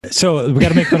So we got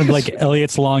to make fun of like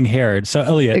Elliot's long hair. So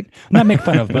Elliot, not make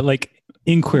fun of, but like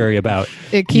inquiry about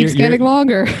It keeps getting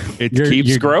longer. It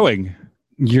keeps growing.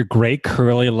 Your great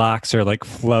curly locks are like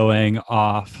flowing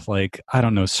off, like, I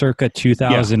don't know, circa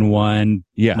 2001,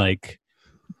 like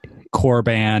core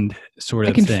band sort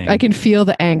of thing. I can feel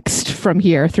the angst from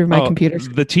here through my computer.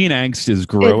 The teen angst is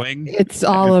growing. It's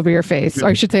all over your face. Or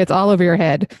I should say it's all over your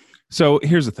head. So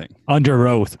here's the thing. Under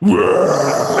Oath.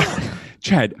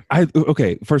 Chad,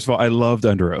 first of all, I loved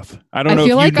Under Oath. I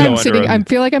feel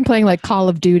like I'm playing like Call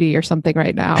of Duty or something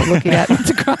right now, looking at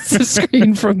what's across the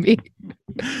screen from me.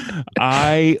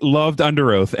 I loved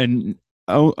Under Oath, and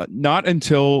not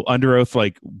until Under Oath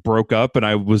like broke up and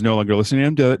I was no longer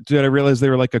listening to them did I realize they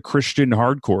were like a Christian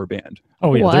hardcore band.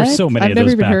 Oh yeah, there's so many I've of those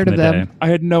never even back heard in of the them. day. I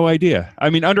had no idea. I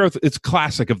mean, Under Oath, it's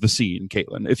classic of the scene,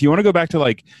 Caitlin. If you want to go back to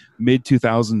like mid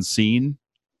 2000s scene,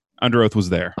 Under Oath was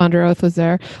there.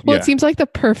 Well, it seems like the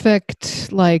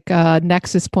perfect like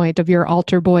nexus point of your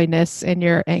altar boyness and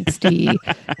your angsty,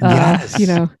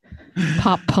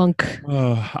 pop punk.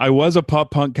 I was a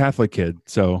pop punk Catholic kid,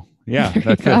 so yeah,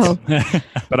 that fits.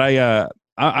 But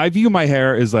I view my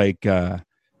hair as like, how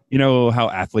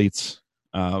athletes,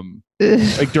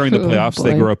 like during the playoffs,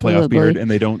 they grow a playoff beard and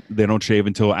they don't shave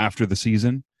until after the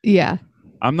season. Yeah.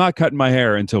 I'm not cutting my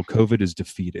hair until COVID is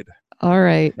defeated. All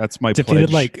right. That's my defeated.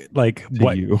 Pledge like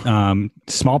what?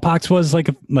 Smallpox was like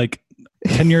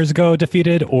 10 years ago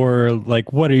defeated, or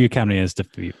like what are you counting as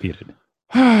defeated?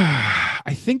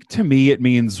 I think to me it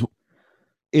means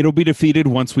it'll be defeated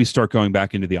once we start going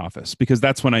back into the office, because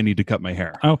that's when I need to cut my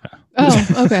hair. Okay.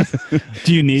 Oh, okay.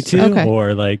 Do you need to,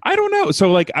 or like I don't know.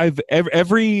 So like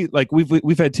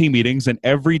we've had team meetings, and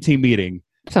every team meeting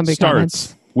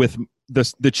starts with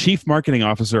the chief marketing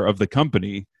officer of the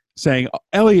company saying,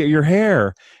 Elliot, your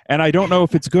hair. And I don't know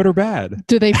if it's good or bad.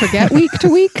 Do they forget week to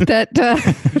week that?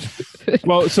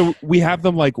 Well, so we have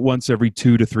them like once every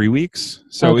 2 to 3 weeks.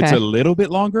 So it's a little bit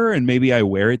longer, and maybe I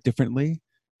wear it differently.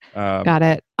 Got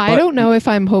it. I don't know if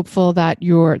I'm hopeful that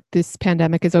this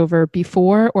pandemic is over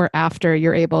before or after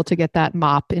you're able to get that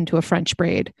mop into a French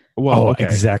braid. Well,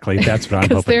 exactly. That's what I'm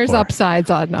hoping for. There's upsides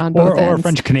on both ends. Or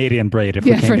French Canadian braid. If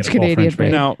we can't French get a full Canadian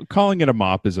braid. Now, calling it a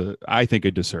mop is I think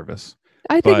a disservice.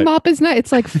 I think mop is nice.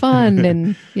 It's like fun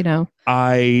and,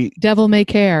 devil may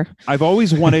care. I've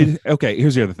always wanted,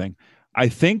 here's the other thing. I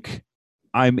think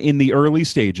I'm in the early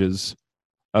stages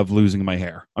of losing my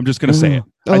hair. I'm just going to say it.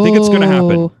 I think it's going to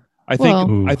happen.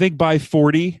 I think by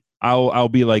 40, I'll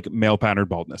be like male pattern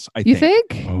baldness. You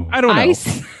think? Oh. I don't know. I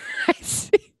see.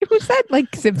 Who's that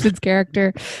like Simpsons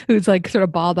character who's like sort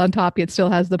of bald on top yet still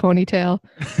has the ponytail?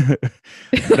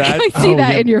 I see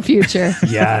that in your future.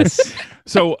 Yes.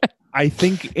 So I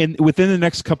think within the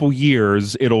next couple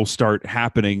years, it'll start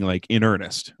happening like in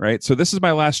earnest, right? So this is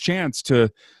my last chance to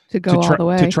go all the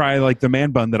way. To try like the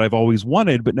man bun that I've always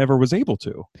wanted but never was able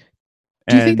to.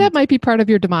 Do you think that might be part of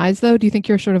your demise, though? Do you think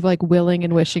you're sort of like willing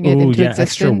and wishing it into existence?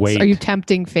 Extra weight. Are you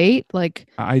tempting fate? Like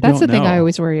that's the thing I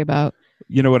always worry about.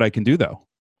 You know what I can do though?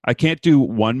 I can't do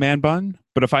one man bun,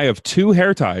 but if I have 2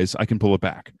 hair ties, I can pull it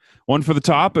back. One for the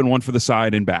top and one for the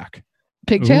side and back.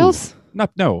 Pigtails?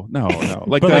 No.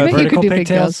 Like vertical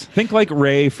pigtails. Think like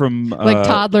Ray from like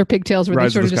toddler pigtails, where they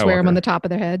sort of just wear them on the top of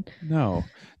their head. No.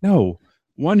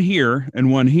 One here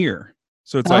and one here.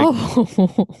 So it's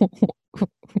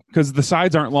because the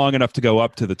sides aren't long enough to go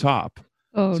up to the top.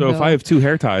 So if I have 2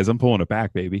 hair ties, I'm pulling it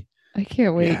back, baby. I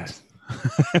can't wait. Yes.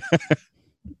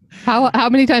 How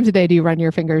many times a day do you run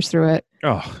your fingers through it?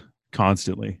 Oh,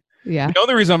 constantly. Yeah. The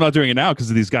only reason I'm not doing it now because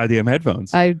of these goddamn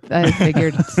headphones. I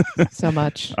figured so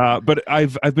much. But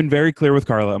I've been very clear with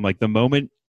Carla. I'm like, the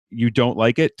moment you don't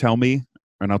like it, tell me,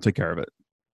 and I'll take care of it.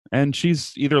 And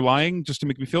she's either lying just to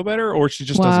make me feel better, or she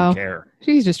just doesn't care.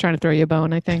 She's just trying to throw you a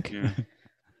bone, I think. Yeah.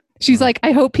 She's like,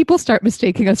 I hope people start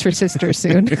mistaking us for sisters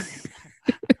soon.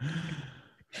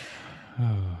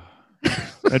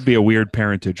 That'd be a weird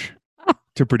parentage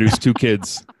to produce 2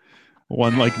 kids,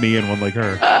 one like me and one like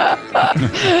her.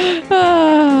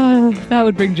 That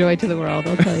would bring joy to the world.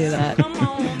 I'll tell you that.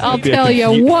 I'll tell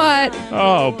you what.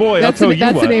 Oh boy, that's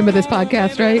the name of this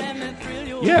podcast, right?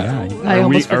 Yeah, I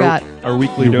almost forgot. Our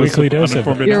weekly dose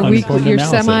of your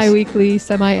semi-weekly,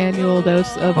 semi-annual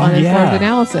dose of uninformed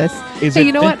analysis.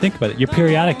 You know what? Think about it. Your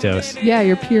periodic dose. Yeah,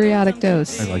 your periodic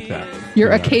dose. I like that.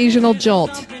 Your occasional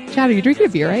jolt. Chad, are you drinking a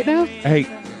beer right now? Hey,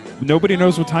 nobody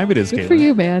knows what time it is. Good for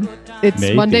you, man.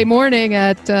 It's Monday morning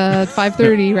at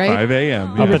 5:30, right? 5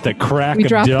 a.m. Up at the crack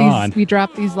of dawn. We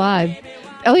drop these live.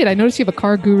 Elliot, I noticed you have a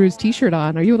Car Gurus t-shirt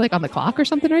on. Are you like on the clock or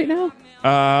something right now?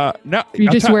 No. You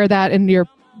just wear that in your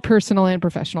personal and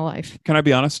professional life. Can I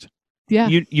be honest? Yeah.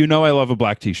 You know I love a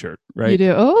black t-shirt, right? You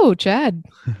do. Oh, Chad.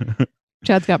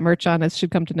 Chad's got merch on. It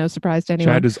should come to no surprise to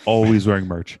anyone. Chad is always wearing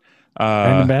merch.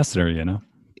 An ambassador, you know.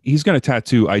 He's going to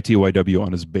tattoo ITYW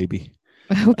on his baby.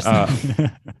 I hope so.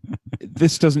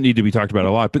 This doesn't need to be talked about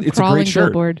a lot, but it's a great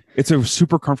shirt. Billboard. It's a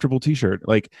super comfortable t-shirt.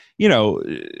 Like, you know,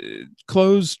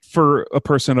 clothes for a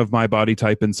person of my body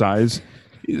type and size,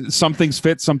 some things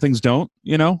fit, some things don't,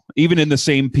 you know, even in the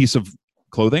same piece of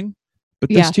clothing. But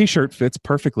this t-shirt fits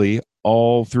perfectly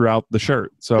all throughout the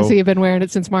shirt. So you've been wearing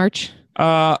it since March?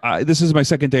 This is my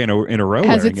second day in a row.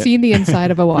 Has it seen the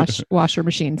inside of a washer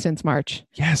machine since March?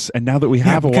 Yes, and now that we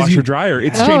have a washer dryer,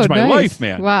 it's changed my life,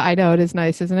 man. Well, I know it is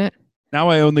nice, isn't it? Now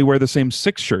I only wear the same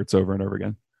 6 shirts over and over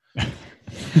again.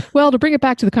 Well, to bring it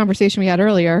back to the conversation we had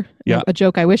earlier, a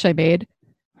joke I wish I made.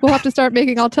 We'll have to start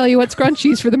making I'll tell you what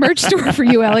scrunchies for the merch store for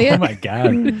you, Elliot. Oh my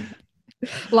God.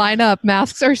 Line up.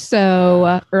 Masks are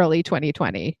so early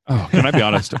 2020. Oh, can I be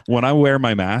honest? When I wear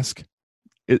my mask,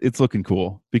 it's looking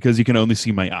cool because you can only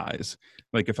see my eyes.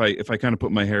 Like if I kind of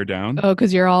put my hair down. Oh,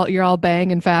 because you're all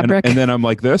banging fabric. And then I'm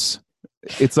like this.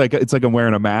 It's like I'm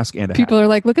wearing a mask and a people hat. Are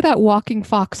like, look at that walking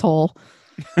foxhole.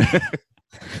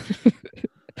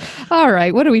 All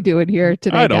right, what are we doing here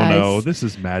today? I don't guys? know. This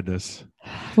is madness.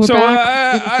 We're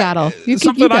back in the saddle.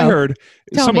 Something I heard.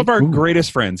 Tell some me. of our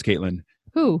greatest friends, Caitlin.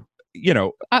 Who? You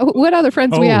know, what other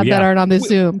friends we have that aren't on this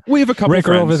Zoom? We have a couple Rick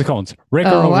friends. over the cones.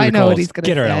 I know what he's going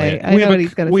to say. I know what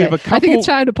he's going to say. I think it's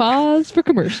time to pause for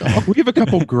commercial. We have a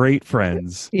couple great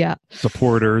friends. Yeah.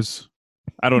 Supporters.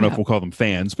 I don't know if we'll call them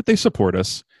fans, but they support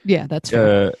us. Yeah, that's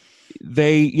right.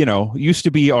 They, you know, used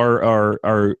to be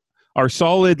our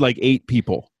solid like 8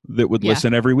 people that would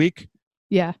listen every week.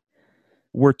 Yeah.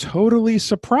 We're totally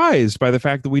surprised by the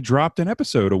fact that we dropped an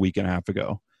episode a week and a half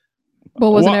ago.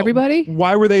 Well, wasn't everybody?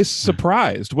 Why were they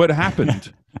surprised? What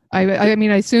happened? I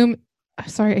mean, I assume.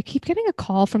 Sorry, I keep getting a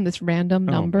call from this random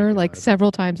number like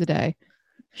several times a day.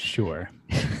 Sure.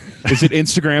 Is it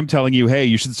Instagram telling you, hey,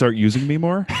 you should start using me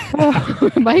more? Oh,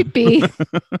 it might be.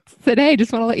 Said, hey,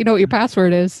 just want to let you know what your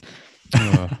password is.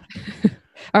 All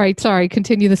right, sorry.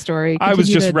 Continue the story. I was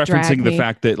just referencing the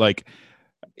fact that, like,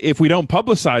 if we don't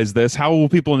publicize this, how will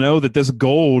people know that this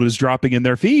gold is dropping in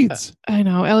their feeds? I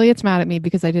know. Elliot's mad at me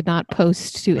because I did not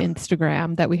post to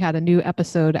Instagram that we had a new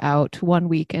episode out 1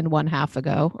 week and 1/2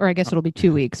 ago. Or I guess it'll be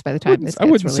 2 weeks by the time this gets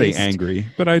released. I wouldn't say angry,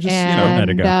 but I just, let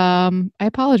it go. I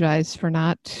apologize for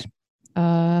not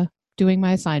doing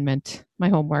my assignment, my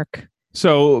homework.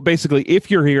 So basically, if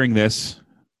you're hearing this,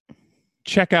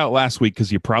 check out last week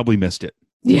because you probably missed it.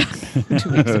 Yeah.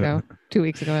 2 weeks ago. 2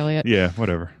 weeks ago, Elliot. Yeah,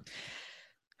 whatever.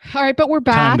 All right, but we're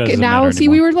back. And now, see,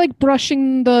 we were like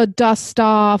brushing the dust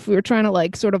off. We were trying to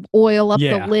like sort of oil up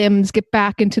the limbs, get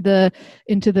back into the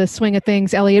swing of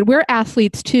things. Elliot, we're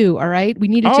athletes too, all right? We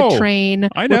needed to train.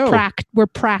 I know. We're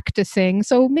practicing.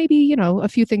 So maybe, you know, a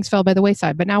few things fell by the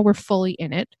wayside, but now we're fully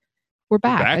in it. We're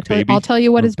back. I'll tell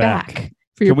you what is back.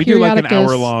 For your Can we do like an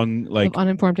hour-long like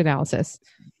uninformed analysis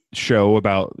show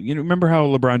about, you know, remember how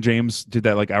LeBron James did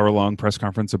that like hour-long press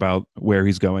conference about where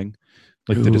he's going?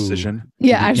 Like the decision.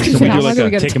 Yeah, I was just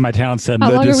taking my talents. How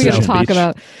long are we going to talk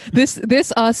about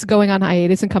this? Us going on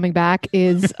hiatus and coming back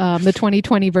is the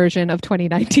 2020 version of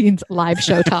 2019's live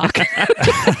show talk.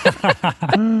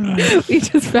 We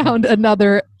just found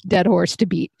another dead horse to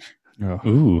beat. Oh.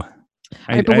 Ooh.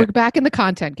 Right, but we're back in the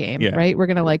content game, right? We're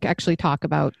going to like actually talk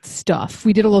about stuff.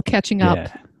 We did a little catching up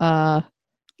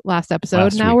last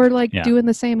episode. Now we're like doing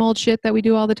the same old shit that we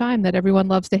do all the time that everyone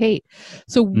loves to hate.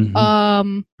 So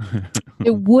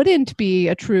it wouldn't be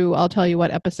a true I'll tell you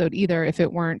what episode either if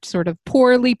it weren't sort of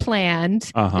poorly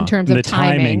planned in terms of the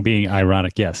timing being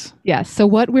ironic. Yes. So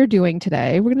what we're doing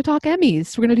today, we're going to talk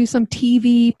Emmys. We're going to do some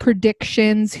TV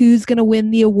predictions, who's going to win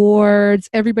the awards.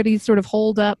 Everybody's sort of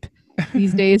holed up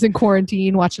these days in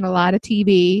quarantine, watching a lot of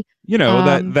TV. You know,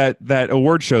 that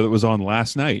award show that was on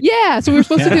last night. Yeah, so we were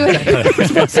supposed to do it. We were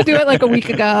supposed to do it like a week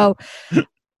ago.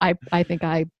 I think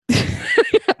I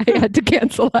had to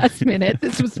cancel last minute.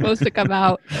 This was supposed to come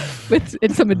out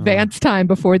in some advance time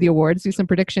before the awards, do some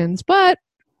predictions, but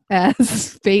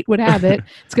as fate would have it,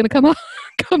 it's going to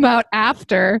come out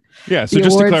after. Yeah, so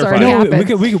just to clarify,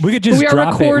 we could just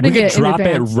drop it. We could drop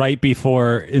it right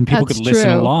before, and people could listen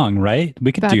along, right?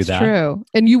 We could do that. That's true.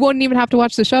 And you won't even have to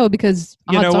watch the show because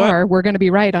odds are we're going to be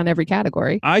right on every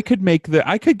category. I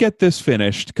could get this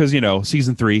finished because, you know,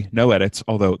 season 3, no edits.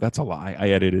 Although that's a lie.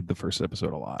 I edited the first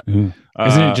episode a lot. Isn't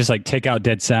it just like take out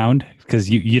dead sound because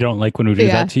you don't like when we do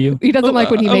that to you? He doesn't like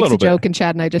when he makes a joke and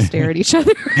Chad and I just stare at each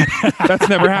other. That's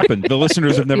never happened. The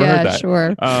listeners have never heard that.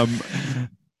 Sure.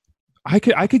 I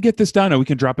could get this done and we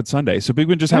can drop it Sunday. So we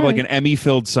can just have like an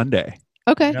Emmy-filled Sunday.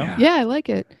 Okay. You know? Yeah, I like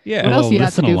it. Yeah. What else do you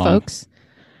have to do, folks?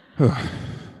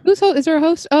 Is there a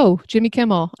host? Oh, Jimmy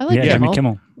Kimmel. I like Kimmel. Jimmy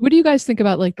Kimmel. What do you guys think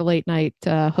about like the late night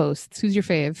hosts? Who's your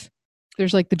fave?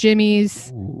 There's like the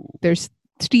Jimmys. Ooh. There's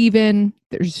Steven.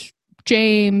 There's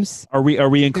James. Are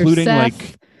we including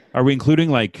like? Are we including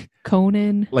like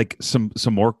Conan? Like some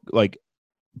more like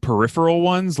peripheral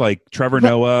ones like Trevor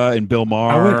Noah and Bill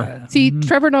Maher? See,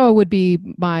 Trevor Noah would be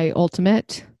my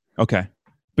ultimate. Okay,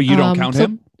 but you don't count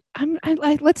him.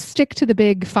 Let's stick to the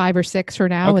big 5 or 6 for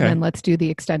now, and then let's do the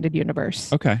extended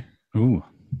universe. Okay. Ooh.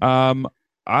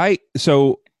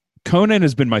 So Conan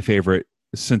has been my favorite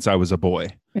since I was a boy.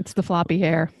 It's the floppy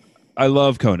hair. I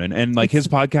love Conan, and like his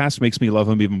podcast makes me love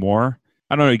him even more.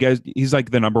 I don't know, you guys. He's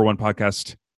like the #1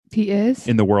 podcast. He is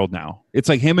in the world now. It's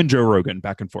like him and Joe Rogan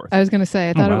back and forth. I was going to say,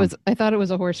 I thought it was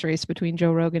a horse race between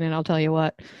Joe Rogan and I'll tell you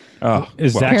what. Oh,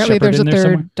 apparently there's a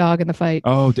third dog in the fight.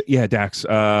 Oh yeah, Dax,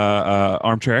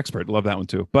 armchair expert. Love that one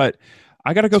too. But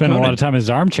I got to go. Spent a lot of time in his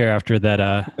armchair after that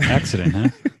accident. Huh?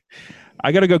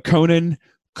 I got to go Conan,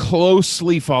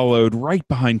 closely followed right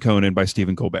behind Conan by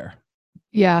Stephen Colbert.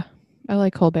 Yeah, I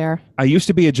like Colbert. I used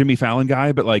to be a Jimmy Fallon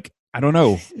guy, but like, I don't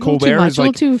know. Colbert is like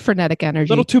a little too frenetic energy.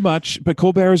 A little too much, but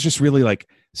Colbert is just really like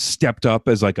stepped up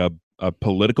as like a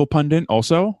political pundit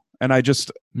also. And I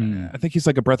think he's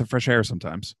like a breath of fresh air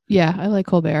sometimes. Yeah, I like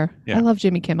Colbert. Yeah. I love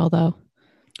Jimmy Kimmel though.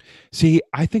 See,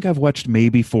 I think I've watched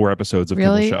maybe 4 episodes of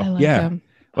Kimmel Show. I like him.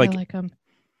 I like him.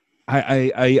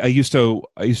 I used to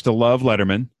love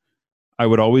Letterman. I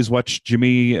would always watch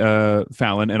Jimmy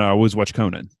Fallon, and I always watch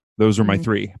Conan. Those were my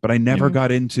 3, but I never got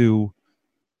into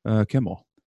Kimmel.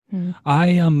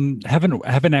 I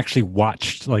haven't actually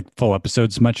watched like full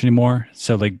episodes much anymore.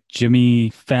 So like Jimmy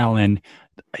Fallon,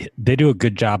 they do a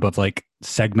good job of like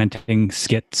segmenting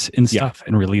skits and stuff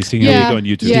and releasing it on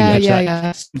YouTube.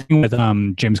 Yeah. With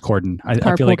James Corden, I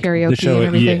feel like karaoke the show, and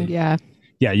everything.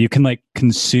 Yeah, you can like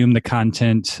consume the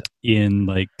content in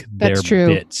like their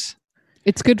bits.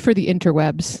 It's good for the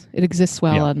interwebs. It exists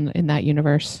well in that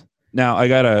universe. Now I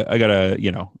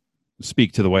gotta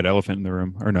speak to the white elephant in the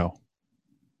room, or no?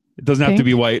 It doesn't have to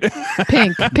be white.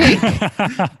 Pink.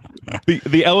 The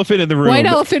elephant in the room. White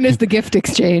elephant is the gift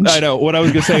exchange. I know. What I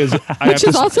was going to say is... Which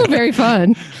is also very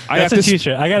fun. That's a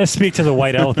t-shirt. I got to speak to the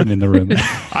white elephant in the room.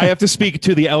 I have to speak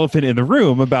to the elephant in the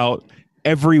room about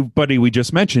everybody we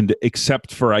just mentioned,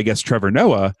 except for, I guess, Trevor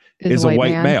Noah, is a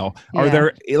white male. Yeah. Are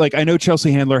there... Like, I know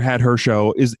Chelsea Handler had her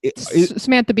show. Is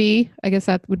Samantha Bee. I guess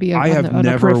that would be I have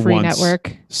never Periphery once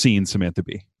network. Seen Samantha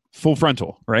Bee. Full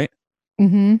Frontal, right?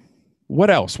 Mm-hmm. What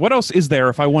else? What else is there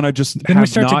if I want to just then we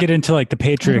start to get into like the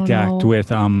Patriot Act with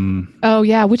Oh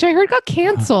yeah, which I heard got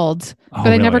canceled, but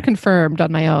I never confirmed on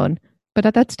my own.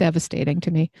 But that's devastating to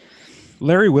me.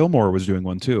 Larry Wilmore was doing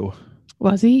one too.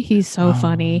 Was he? He's so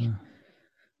funny.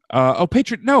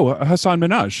 Patriot Hassan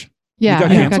Minhaj. Yeah, he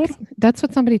got canceled? That's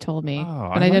what somebody told me.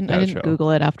 But I didn't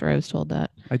Google it after I was told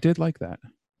that. I did like that.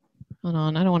 Hold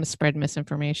on, I don't want to spread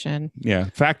misinformation. Yeah,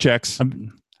 fact checks.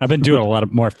 I've been doing a lot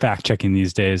of more fact checking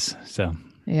these days. So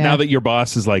now that your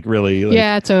boss is like really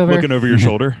it's over, looking over your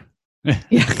shoulder.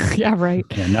 yeah, right.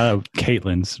 Yeah, now that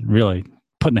Caitlin's really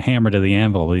putting the hammer to the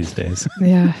anvil these days.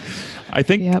 Yeah. I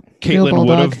think Caitlin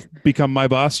would have become my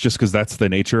boss just because that's the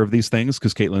nature of these things,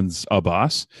 because Caitlin's a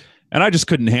boss. And I just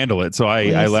couldn't handle it. So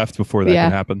I left before that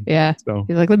could happen. Yeah. So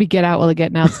you're like, let me get out while the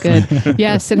getting out's good.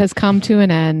 Yes, it has come to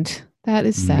an end. That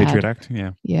is sad. Patriot Act,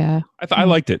 yeah. Yeah. I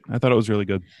liked it. I thought it was really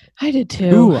good. I did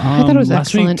too. Ooh, I thought it was last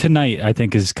excellent. Week Tonight, I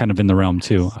think, is kind of in the realm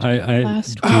too. John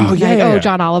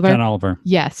Oliver. John Oliver.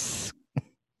 Yes.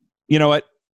 You know what?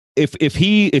 If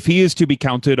he is to be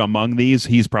counted among these,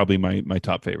 he's probably my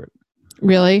top favorite.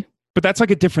 Really? But that's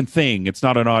like a different thing. It's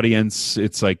not an audience.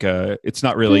 It's like it's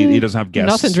not really. He doesn't have guests.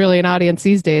 Nothing's really an audience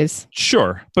these days.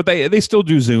 Sure, but they still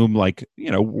do Zoom. Like,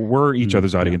 we're each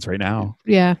other's audience right now.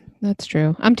 Yeah, that's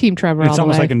true. I'm Team Trevor. It's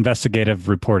almost like investigative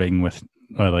reporting with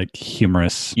like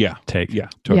humorous take. Yeah,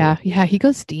 totally. Yeah. He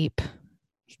goes deep.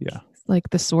 Yeah. Like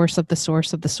the source of the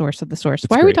source of the source of the source.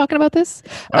 Why are we talking about this?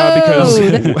 Because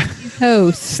the Emmys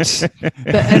host. The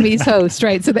Emmys host,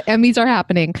 right? So the Emmys are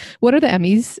happening. What are the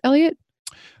Emmys, Elliot?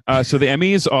 So the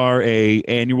Emmys are a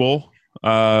annual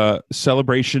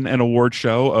celebration and award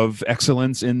show of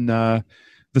excellence in the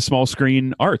small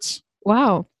screen arts.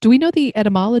 Wow. Do we know the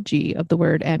etymology of the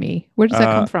word Emmy? Where does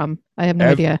that come from? I have no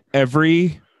idea.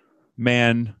 Every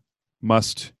man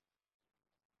must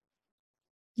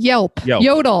Yelp.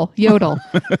 Yodel.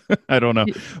 I don't know.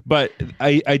 But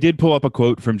I did pull up a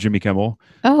quote from Jimmy Kimmel.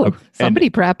 Oh, somebody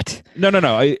prepped. No.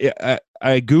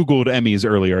 I Googled Emmys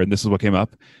earlier, and this is what came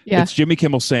up. Yeah. It's Jimmy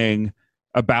Kimmel saying,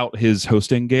 about his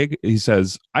hosting gig. He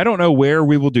says, "I don't know where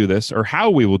we will do this or how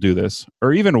we will do this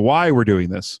or even why we're doing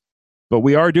this, but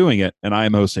we are doing it and I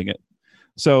am hosting it."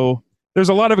 So there's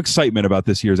a lot of excitement about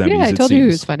this year's Emmys. Yeah, I told you it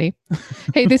was funny.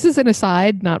 Hey, this is an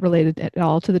aside, not related at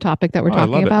all to the topic that we're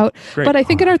talking about. But I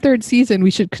think in our third season, we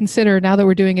should consider, now that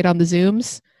we're doing it on the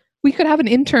Zooms, we could have an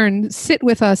intern sit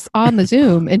with us on the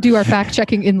Zoom and do our fact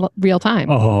checking in real time.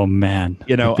 Oh, man.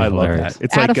 I love that.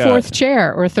 It's add like a fourth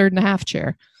chair or a third and a half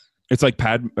chair. It's like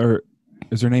or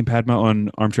is her name Padma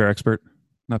on Armchair Expert?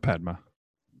 Not Padma.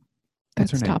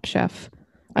 That's Top Chef.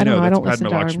 I don't know. I don't listen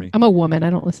to I'm a woman. I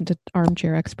don't listen to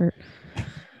Armchair Expert.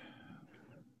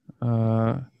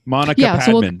 Monica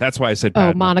Padman. That's why I said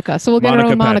Padma. Oh, Monica. So we'll get our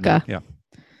own Monica. Yeah.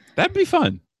 That'd be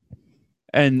fun.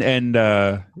 And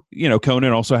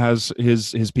Conan also has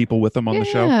his people with him on the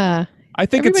show. I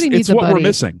think it's what we're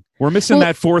missing. We're missing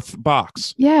that fourth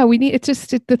box. Yeah, we need. It's just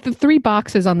the 3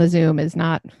 boxes on the Zoom is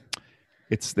not.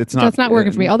 It's not. That's not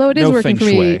working for me. Although it is working for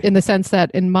me in the sense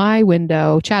that in my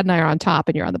window, Chad and I are on top,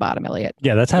 and you're on the bottom, Elliot.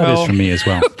 Yeah, that's how it is for me as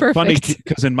well. Perfect. Funny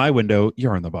because in my window,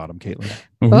 you're on the bottom, Caitlin.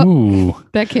 Ooh,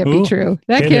 that can't be true.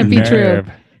 That can't be true.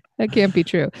 That can't be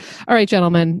true. All right,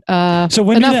 gentlemen. So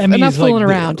when enough fooling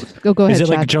around. Go ahead. Is it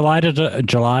Chad. like July to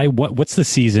July? What's the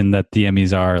season that the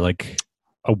Emmys are like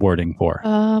awarding for?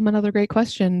 Another great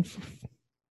question.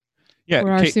 Yeah,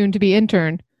 for our soon-to-be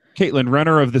intern. Caitlin,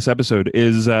 runner of this episode,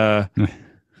 are the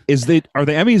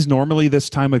Emmys normally this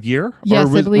time of year?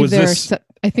 Yes, I believe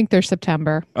I think they're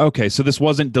September. Okay, so this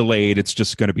wasn't delayed. It's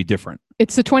just going to be different.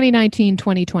 It's the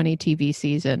 2019-2020 TV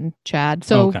season, Chad.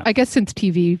 So I guess since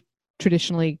TV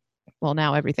traditionally, well,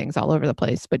 now everything's all over the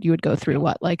place, but you would go through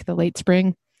like the late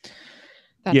spring?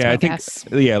 That's I think,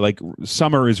 like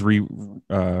summer is rerun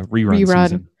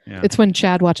season. Yeah. It's when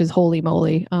Chad watches Holy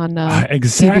Moly on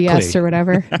CBS or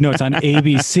whatever. No, it's on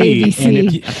ABC.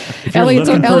 ABC. And Elliot's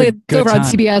over on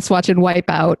CBS watching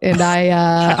Wipeout, and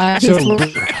I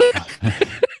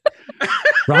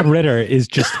Rod Ritter is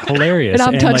just hilarious.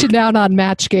 And I'm touching down on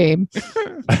Match Game.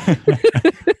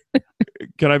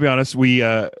 Can I be honest? We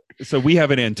have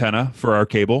an antenna for our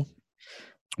cable.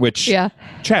 Which,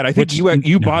 Chad, I think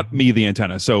you bought me the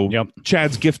antenna. So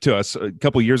Chad's gift to us a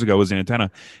couple years ago was an antenna,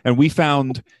 and we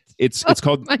found it's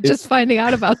called. I'm just finding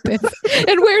out about this.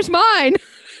 And where's mine?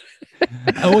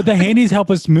 The Haney's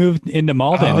help us move into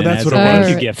Malden. Oh, that's what it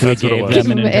was. Gift, that's what it was.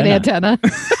 An antenna.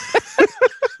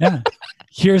 Yeah.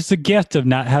 Here's the gift of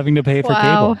not having to pay for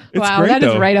cable. It's great, that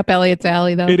is right up Elliot's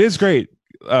alley, though. It is great.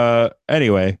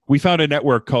 Anyway, we found a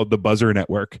network called the Buzzer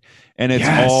Network, and it's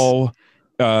all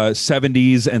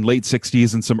 70s and late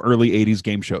 60s and some early 80s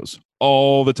game shows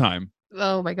all the time.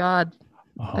 Oh my God.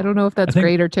 I don't know if that's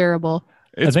great or terrible.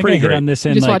 It's pretty great. On this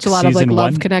in just watch a lot of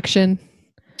Love Connection.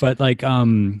 But Alex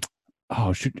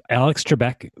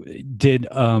Trebek did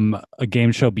a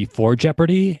game show before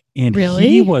Jeopardy, and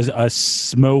he was a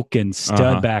smoking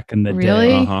stud back in the day.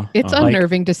 Really? It's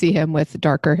unnerving to see him with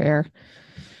darker hair.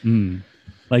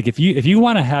 Like if you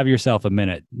want to have yourself a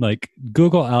minute, like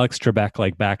Google Alex Trebek,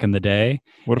 like back in the day.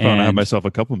 What if I want to have myself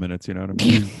a couple minutes? You know what I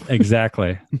mean?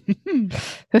 Exactly.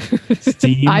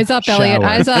 Eyes up, shower. Elliot.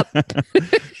 Eyes up.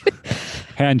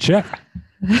 Hand check.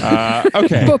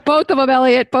 Okay. Both of them,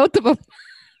 Elliot. Both of them.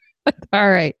 All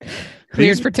right.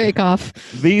 Cleared for takeoff.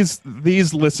 These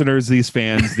listeners, these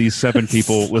fans, these 7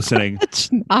 people listening,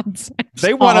 nonsense.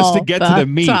 They want us to get to the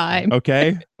meat.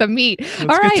 Okay, the meat.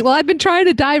 All right. Well, I've been trying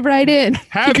to dive right in.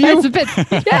 Have you?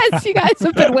 Yes, you guys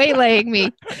have been waylaying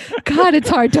me. God, it's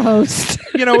hard to host.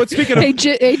 Speaking of, hey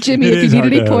Jimmy, if you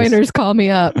need any pointers, call me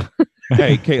up.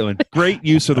 Hey, Caitlin, great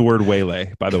use of the word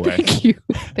waylay, by the way.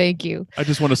 Thank you. I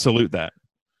just want to salute that.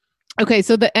 Okay,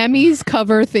 so the Emmys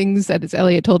cover things that, as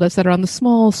Elliot told us, that are on the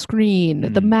small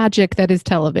screen, the magic that is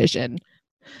television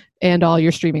and all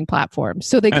your streaming platforms.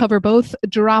 So they cover both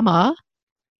drama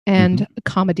and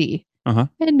comedy and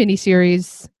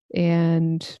miniseries,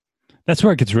 and that's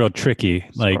where it gets real tricky.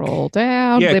 Like scroll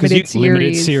down, limited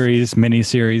series,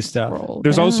 miniseries stuff.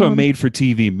 There's also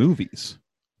made-for-TV movies,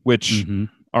 which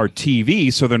are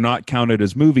TV, so they're not counted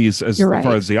as movies as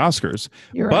far as the Oscars.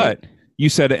 But you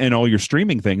said in all your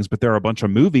streaming things, but there are a bunch of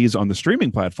movies on the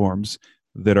streaming platforms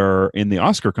that are in the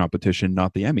Oscar competition,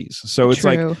 not the Emmys. So it's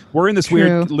like we're in this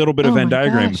weird little bit of Venn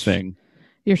diagram thing.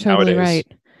 You're totally right.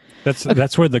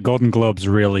 That's where the Golden Globes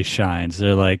really shines.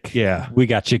 They're like, we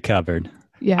got you covered.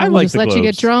 Yeah, we'll just let you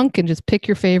get drunk and just pick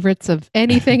your favorites of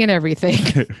anything and everything.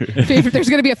 There's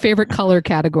going to be a favorite color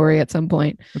category at some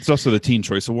point. It's also the Teen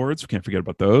Choice Awards. We can't forget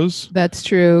about those. That's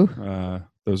true.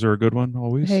 Those are a good one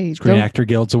always. Hey, Screen Actor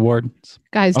Guilds Awards.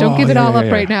 Guys, don't give it all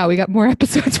up right now. We got more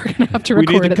episodes we're going to have to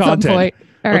record at some point.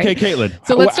 All right. Okay, Caitlin.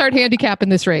 So let's start handicapping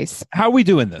this race. How are we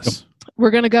doing this?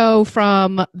 we're going to go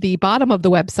from the bottom of the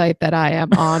website that I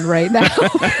am on right now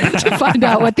to find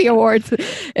out what the awards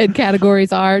and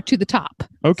categories are to the top.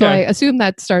 Okay. So I assume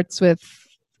that starts with,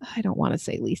 I don't want to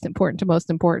say least important to most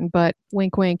important, but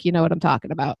wink, wink, you know what I'm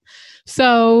talking about.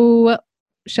 So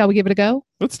shall we give it a go?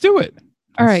 Let's do it.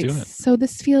 All right. So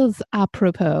this feels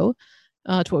apropos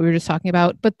to what we were just talking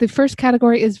about. But the first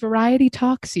category is Variety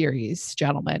Talk Series,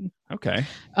 gentlemen. Okay.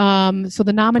 So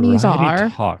the nominees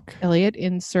Variety Talk. Elliot,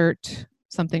 insert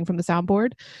something from the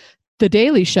soundboard. The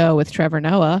Daily Show with Trevor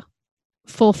Noah.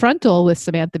 Full Frontal with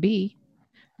Samantha Bee.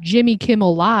 Jimmy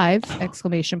Kimmel Live! !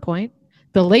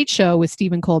 The Late Show with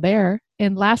Stephen Colbert.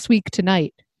 And Last Week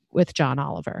Tonight with John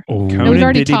Oliver. Oh. We've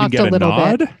already talked a little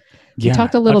bit. Yeah. We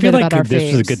talked a little bit about our this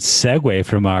faves. was a good segue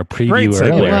from our preview Great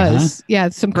earlier. It was. Huh? Yeah,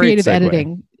 some creative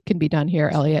editing can be done here,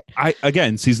 Elliot.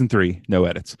 Again, season 3, no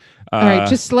edits. All right,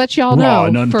 just to let y'all raw know,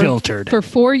 and unfiltered. For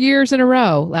 4 years in a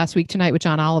row, Last Week Tonight with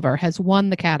John Oliver has won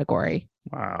the category.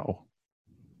 Wow.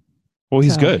 Well,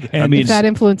 he's good. And I mean, if that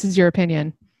influences your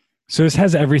opinion. So this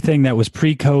has everything that was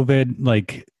pre-COVID,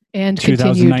 like and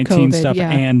 2019 COVID, stuff,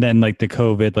 yeah. and then like the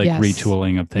COVID, Yes.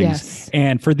 retooling of things. Yes.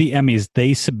 And for the Emmys,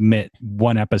 they submit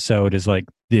one episode as like,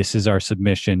 this is our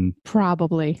submission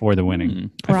Probably. for the winning.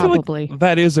 I feel like Probably.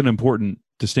 that is an important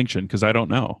distinction because I don't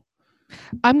know.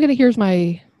 Can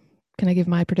I give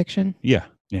my prediction? Yeah.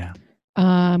 Yeah.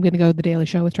 I'm going to go with The Daily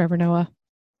Show with Trevor Noah.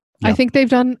 Yeah. I think they've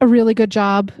done a really good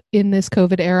job in this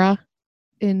COVID era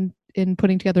in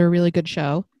putting together a really good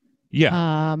show.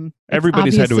 Yeah. It's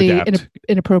Everybody's had to obviously adapt.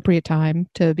 an appropriate time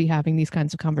to be having these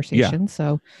kinds of conversations.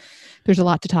 So there's a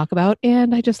lot to talk about.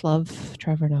 And I just love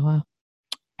Trevor Noah.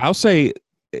 I'll say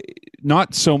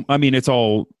not so. I mean, it's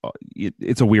a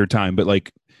weird time, but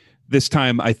like this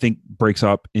time I think breaks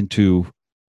up into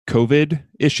COVID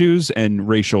issues and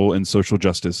racial and social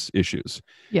justice issues.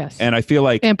 Yes. And I feel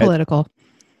like and political.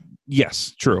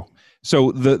 Yes, true.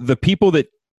 So the people that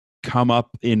come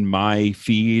up in my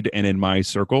feed and in my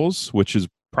circles, which is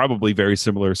probably very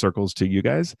similar circles to you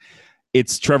guys,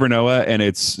 it's Trevor Noah and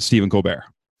it's Stephen Colbert.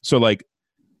 So like,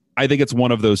 I think it's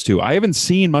one of those two. I haven't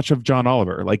seen much of John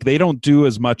Oliver. Like they don't do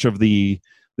as much of the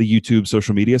YouTube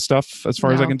social media stuff as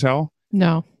far as I can tell.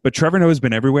 No. But Trevor Noah's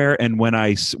been everywhere. And when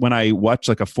I watch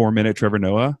like a 4-minute Trevor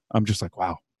Noah, I'm just like,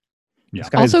 wow. Yeah.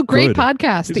 Also great good.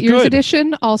 podcast. He's The Ears good.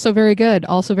 Edition, also very good.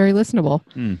 Also very listenable.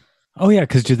 Oh yeah,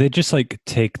 because do they just like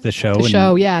take the show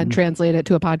and translate it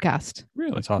to a podcast?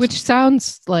 Really? That's awesome. Which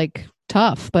sounds like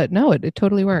tough, but no, it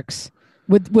totally works.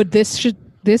 Would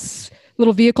this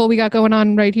little vehicle we got going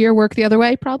on right here work the other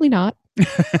way? Probably not.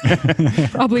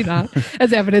 Probably not,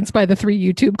 as evidenced by the 3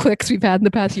 YouTube clicks we've had in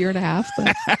the past year and a half.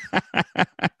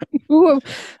 Ooh,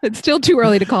 it's still too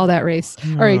early to call that race.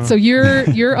 All right, so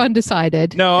you're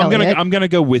undecided. No, I'm Elliot. gonna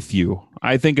go with you.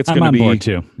 I think it's I'm gonna on be board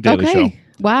too. Daily okay. Show.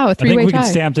 Wow, a I think three-way we tie. can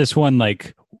stamp this one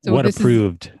like So what this is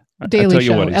approved. Daily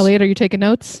Show. Elliot, are you taking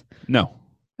notes? No.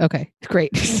 Okay,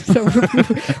 great. So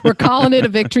we're calling it a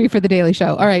victory for the Daily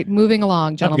Show. All right, moving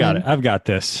along, I've gentlemen. got it. I've got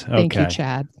this. Thank you,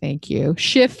 Chad. Thank you.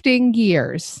 Shifting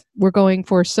gears. We're going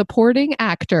for supporting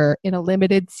actor in a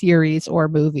limited series or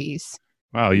movies.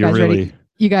 Wow, you're really ready?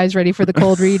 You guys ready for the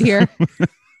cold read here?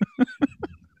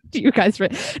 You guys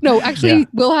ready? No, actually,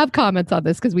 we'll have comments on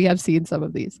this because we have seen some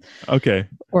of these. Okay.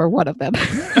 Or one of them.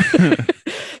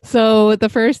 So the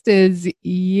first is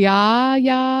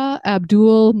Yahya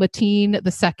Abdul Mateen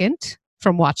II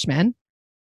from Watchmen.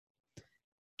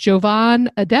 Jovan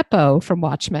Adepo from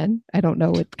Watchmen. I don't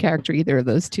know what character either of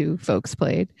those two folks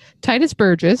played. Titus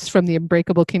Burgess from The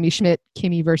Unbreakable Kimmy Schmidt,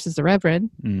 Kimmy versus the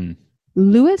Reverend.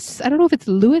 Lewis, I don't know if it's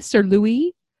Lewis or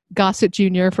Louis Gossett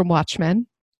Jr. from Watchmen.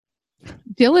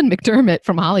 Dylan McDermott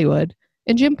from Hollywood.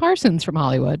 And Jim Parsons from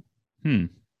Hollywood.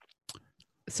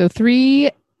 So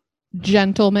 3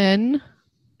 gentlemen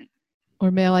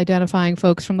or male identifying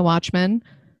folks from the Watchmen,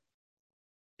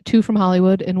 2 from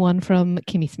Hollywood and 1 from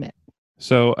Kimmy Schmidt.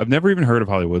 So I've never even heard of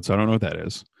Hollywood, so I don't know what that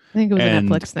is. I think it was a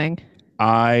Netflix thing.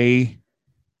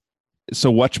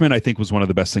 So Watchmen, I think, was one of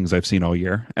the best things I've seen all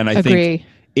year. And I Agree. think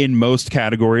in most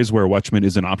categories where Watchmen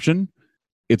is an option,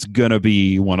 it's gonna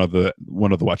be one of the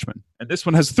Watchmen. And this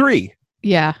one has 3.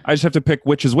 Yeah. I just have to pick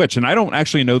which is which. And I don't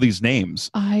actually know these names.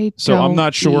 So I'm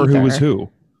not sure who is who.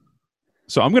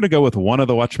 So I'm gonna go with one of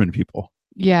the Watchmen people.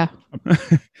 Yeah.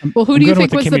 Well, who do you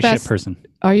think was the Kimmy best Shit person?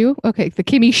 Are you? Okay. The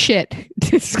Kimmy Shit.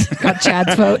 Got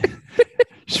Chad's vote.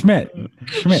 Schmidt.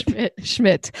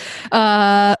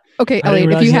 Okay,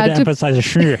 Elliot, if you had to emphasize a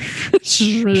Schmidt.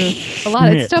 a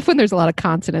lot. It's tough when there's a lot of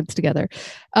consonants together.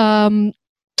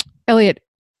 Elliot,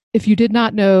 if you did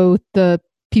not know the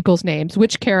people's names,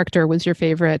 which character was your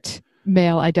favorite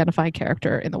male identifying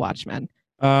character in The Watchmen?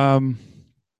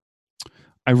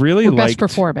 I really liked best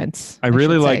performance. I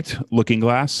really liked Looking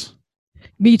Glass.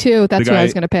 Me too. That's what I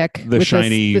was going to pick. The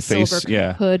shiny the face,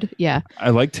 silver hood. Yeah.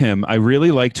 I liked him. I really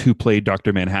liked who played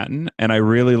Dr. Manhattan, and I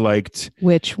really liked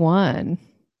which one?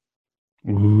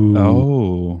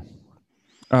 Ooh.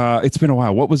 It's been a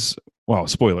while. What was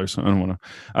spoilers. I don't want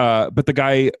to. But the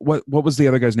guy, what was the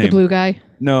other guy's name? The blue guy?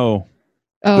 No.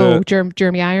 Oh,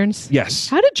 Jeremy Irons? Yes.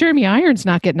 How did Jeremy Irons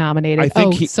not get nominated? I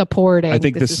think supporting. I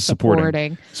think this is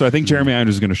supporting. So I think Jeremy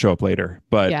Irons is going to show up later,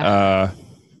 but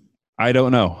I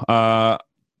don't know.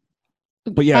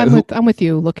 But yeah, I'm with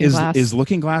you. Looking Glass. Is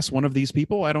Looking Glass one of these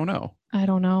people? I don't know.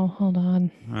 Hold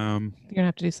on. You're gonna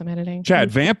have to do some editing.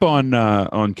 Chad, vamp on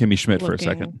Kimmy Schmidt for a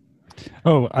second.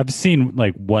 Oh, I've seen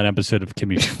like one episode of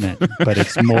Kimmy Schmidt, but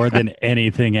it's more than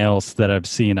anything else that I've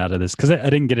seen out of this because I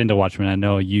didn't get into Watchmen. I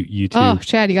know you too. Oh,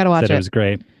 Chad, you got to watch it. It was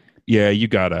great. Yeah, you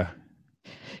gotta.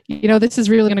 This is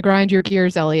really gonna grind your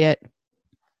gears, Elliot.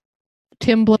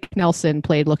 Tim Blake Nelson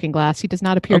played Looking Glass. He does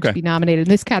not appear to be nominated in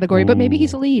this category, but maybe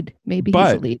he's a lead. He's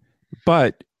a lead.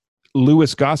 But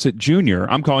Louis Gossett Jr.,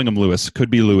 I'm calling him Louis,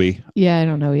 could be Louis. Yeah, I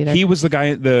don't know either. He was the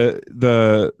guy,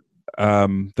 the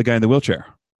guy in the wheelchair.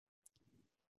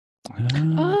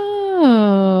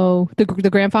 Oh, the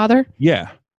grandfather?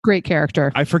 Yeah. Great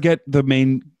character. I forget the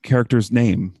main character's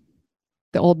name.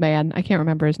 The old man. I can't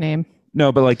remember his name.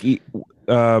 No, but like,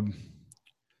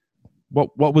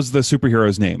 what was the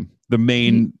superhero's name? The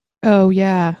main. Oh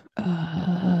yeah.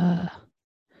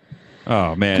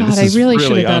 Oh man, God, this is really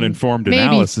done uninformed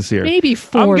analysis here. Maybe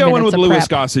 4 I'm going with Louis prep.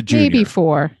 Gossett Jr. Maybe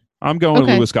 4. I'm going with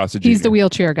Louis Gossett Jr. He's the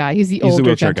wheelchair guy. He's the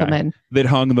older gentleman that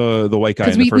hung the white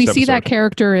guy in the first we episode. see that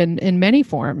character in many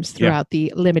forms throughout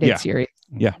the limited series.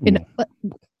 Yeah. In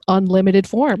unlimited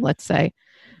form, let's say.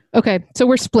 Okay, so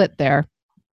we're split there.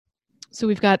 So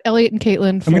we've got Elliot and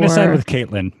Caitlin. I'm going to side with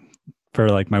Caitlin for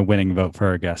like my winning vote for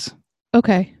her guess.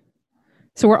 Okay.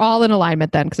 So we're all in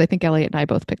alignment then, because I think Elliot and I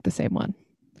both picked the same one.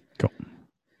 Cool.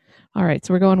 All right,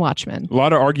 so we're going Watchmen. A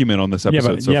lot of argument on this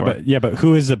episode so far. But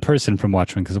who is the person from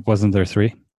Watchmen? Because wasn't there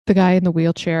 3? The guy in the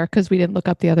wheelchair, because we didn't look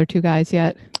up the other 2 guys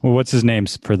yet. Well, what's his name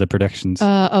for the predictions?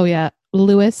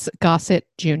 Louis Gossett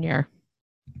Jr.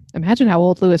 Imagine how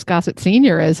old Louis Gossett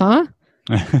Sr. is, huh?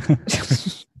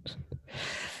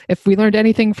 If we learned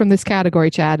anything from this category,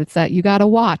 Chad, it's that you got to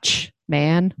watch,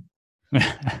 man.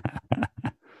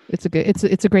 It's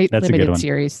a great limited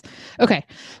series. Okay,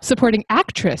 supporting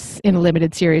actress in a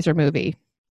limited series or movie.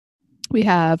 We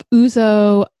have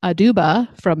Uzo Aduba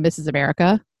from Mrs.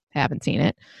 America. Haven't seen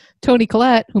it. Toni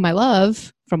Collette, whom I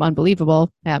love from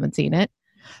Unbelievable. Haven't seen it.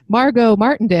 Margot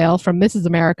Martindale from Mrs.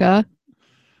 America.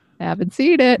 Haven't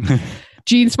seen it.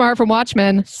 Jean Smart from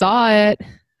Watchmen. Saw it.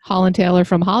 Holland Taylor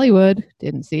from Hollywood.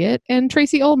 Didn't see it. And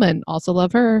Tracy Ullman. Also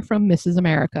love her from Mrs.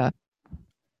 America.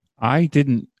 I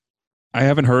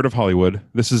haven't heard of Hollywood.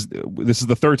 This is the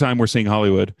 3rd time we're seeing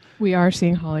Hollywood. We are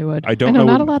seeing Hollywood. I know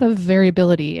not a lot of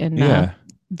variability in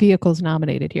vehicles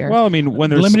nominated here. Well, I mean, when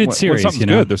there's limited series, something's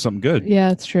good, there's something good.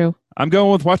 Yeah, it's true. I'm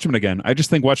going with Watchmen again. I just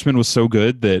think Watchmen was so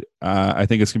good that I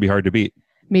think it's gonna be hard to beat.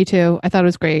 Me too. I thought it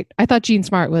was great. I thought Jean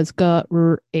Smart was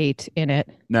great in it.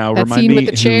 Now, that remind scene me with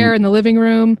the chair in the living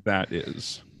room. That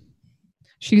is.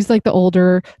 She's like the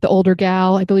older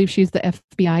gal. I believe she's the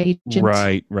FBI agent.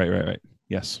 Right.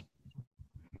 Yes.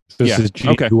 This is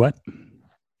Jean, what?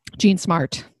 Jean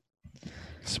Smart.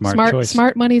 Smart choice.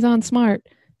 Smart money's on Smart.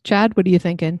 Chad, what are you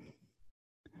thinking?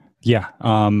 Yeah.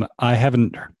 I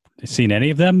haven't seen any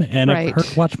of them, and I've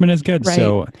heard Watchmen is good. Right.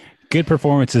 So good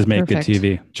performances make good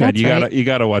TV. Chad, you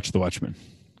gotta watch The Watchmen.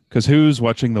 Because who's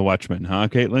watching The Watchmen, huh,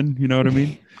 Caitlin? You know what I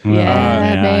mean?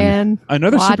 Yeah, man.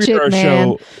 Another superhero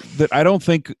show that I don't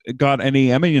think got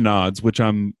any Emmy nods, which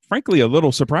I'm frankly a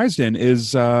little surprised in,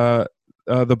 is The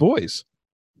Boys.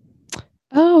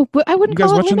 Oh, but I wouldn't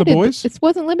call it limited. The Boys? It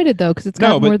wasn't limited though, because it's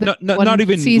got more than one not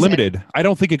even season. limited. I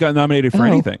don't think it got nominated for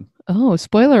anything. Oh,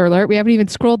 spoiler alert! We haven't even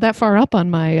scrolled that far up on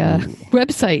my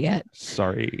website yet.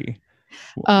 Sorry.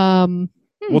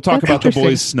 We'll talk about The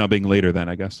Boys snubbing later, then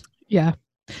I guess. Yeah.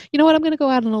 You know what? I'm going to go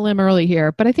out on a limb early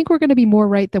here, but I think we're going to be more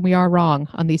right than we are wrong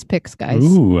on these picks, guys.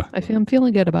 Ooh. I'm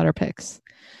feeling good about our picks.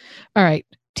 All right,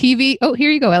 TV. Oh,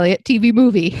 here you go, Elliot. TV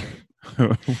movie.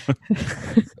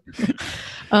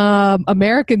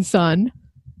 American Son,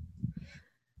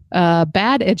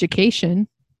 Bad Education,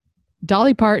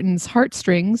 Dolly Parton's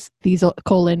Heartstrings, these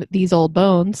old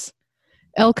bones,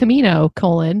 El Camino,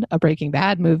 A Breaking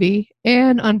Bad movie,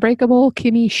 and Unbreakable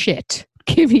Kimmy Shit.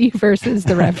 Kimmy versus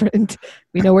the Reverend.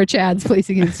 We know where Chad's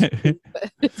placing his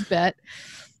bet.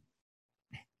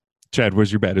 Chad,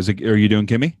 where's your bet? Are you doing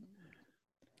Kimmy?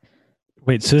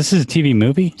 Wait, so this is a TV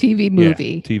movie? TV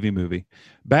movie. Yeah, TV movie.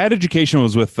 Bad Education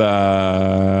was with Hugh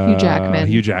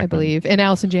Jackman, I believe, and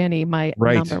Allison Janney, my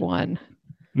number one.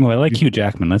 Well, I like Hugh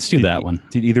Jackman. Let's do that one.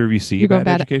 Did either of you see Bad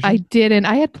Education? I didn't.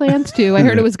 I had plans to. I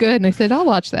heard it was good, and I said I'll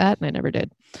watch that, and I never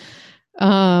did.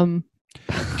 Can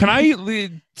I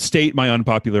state my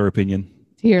unpopular opinion?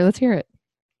 Here, let's hear it.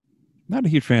 Not a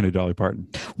huge fan of Dolly Parton.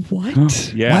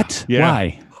 What? Yeah. What? Yeah.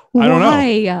 Why? I don't know.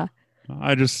 Why?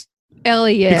 I just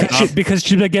Elliot. Because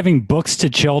she's been giving books to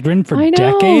children for I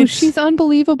know, decades. She's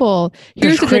unbelievable.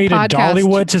 Here's a good podcast.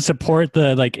 Dollywood to support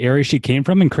the area she came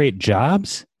from and create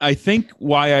jobs. I think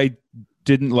why I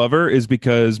didn't love her is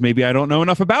because maybe I don't know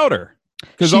enough about her.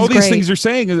 Because all these things you're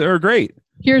saying are great.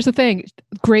 Here's the thing.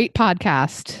 Great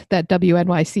podcast that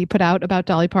WNYC put out about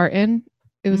Dolly Parton.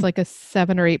 It was like a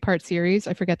 7 or 8 part series.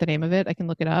 I forget the name of it. I can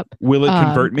look it up. Will it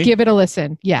convert me? Give it a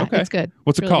listen. Yeah, it's good.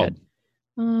 What's it called?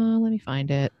 Let me find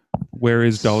it. Where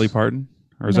is Dolly Parton?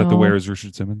 Or is that the Where is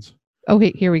Richard Simmons?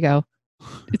 Okay, here we go.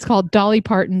 It's called Dolly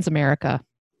Parton's America.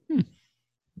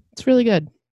 It's really good.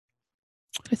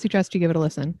 I suggest you give it a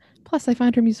listen. Plus, I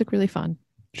find her music really fun.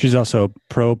 She's also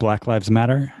pro Black Lives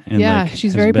Matter. And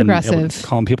she's very progressive.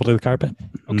 Calling people to the carpet.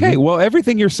 Okay, well,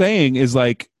 everything you're saying is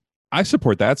like, I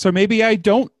support that. So maybe I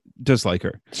don't dislike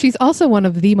her. She's also one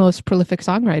of the most prolific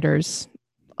songwriters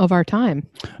of our time.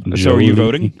 So are you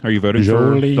voting? Are you voting for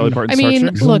Dolly Parton's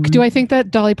Heartstrings? Look, do I think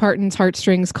that Dolly Parton's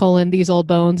Heartstrings, These Old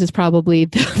Bones is probably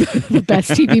the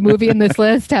best TV movie in this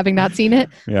list, having not seen it?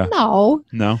 Yeah. No.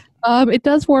 It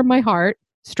does warm my heart.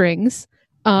 Strings.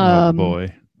 Oh,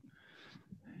 boy.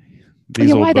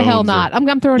 Why the hell not?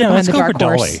 I'm throwing it behind the dark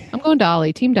horse. I'm going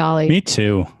Dolly. Team Dolly. Me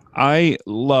too. I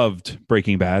loved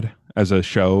Breaking Bad as a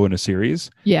show and a series.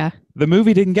 Yeah. The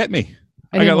movie didn't get me.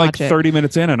 I got like 30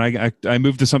 minutes in and I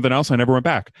moved to something else. I never went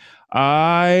back.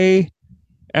 I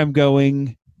am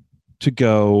going to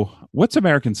go. What's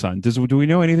American Son? Do we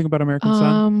know anything about American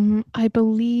Son? I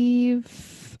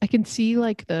believe I can see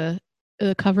like the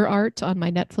cover art on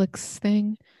my Netflix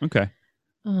thing. Okay.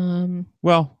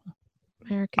 Well,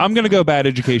 I'm going to go Bad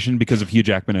Education because of Hugh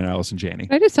Jackman and Allison Janney.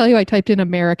 Can I just tell you, I typed in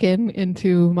American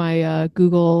into my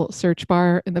Google search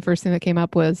bar, and the first thing that came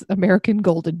up was American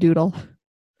Golden Doodle.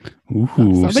 Ooh,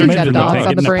 somebody's got dogs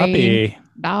on the brain.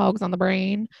 Dogs on the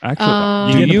brain.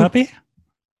 Actually, you get a puppy?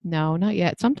 No, not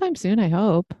yet. Sometime soon, I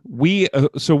hope. We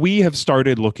have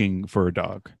started looking for a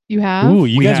dog. You have? Ooh,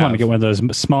 you guys want to get one of those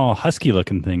small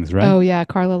husky-looking things, right? Oh yeah,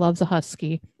 Carla loves a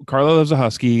husky. Carla loves a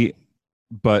husky,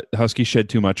 but husky shed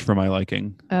too much for my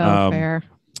liking. Oh, fair.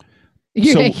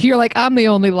 You're like, I'm the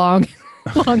only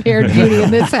long-haired beauty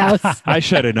in this house. I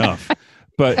shed enough.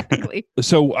 But exactly.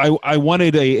 So I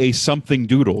wanted a something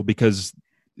doodle because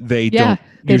they don't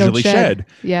usually shed.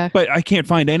 Yeah. But I can't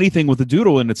find anything with a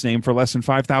doodle in its name for less than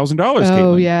 $5,000. Oh,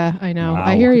 Caitlin. Yeah, I know. Wow.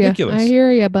 I hear you. Ridiculous. I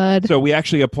hear you, bud. So we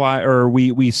actually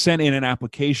we sent in an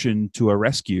application to a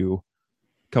rescue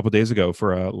a couple days ago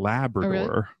for a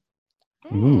Labrador.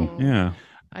 Oh, really? Ooh. Yeah.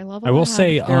 I love. I will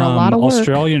say, a lot of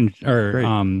Australian or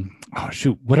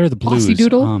what are the blues? Aussie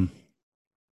Doodle.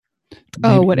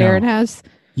 Aaron has.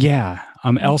 Yeah.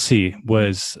 Elsie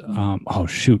was. I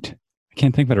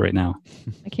can't think of it right now.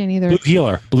 I can't either.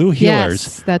 Blue Heelers.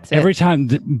 Yes, that's it. Every time,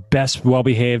 the best,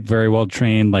 well-behaved, very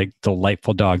well-trained, like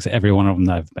delightful dogs. Every one of them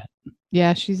that I've met.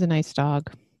 Yeah, she's a nice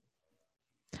dog.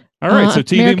 All right, so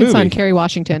TV American movie. Son, Kerry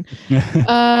Washington.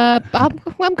 I'm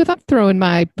throwing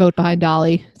my vote behind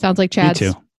Dolly. Sounds like Chad's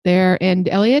there. And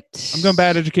Elliot? I'm going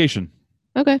Bad Education.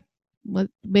 Okay.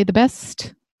 May the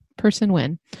best person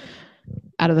win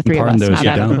out of the three of us, not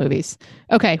out of the movies.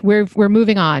 Okay, we're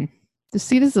moving on. This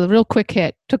is a real quick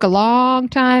hit. Took a long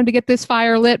time to get this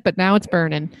fire lit, but now it's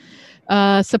burning.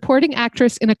 Supporting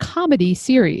actress in a comedy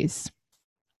series.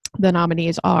 The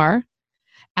nominees are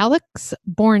Alex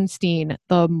Bornstein,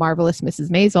 The Marvelous Mrs.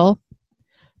 Maisel,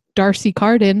 Darcy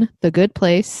Carden, The Good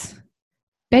Place,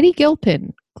 Betty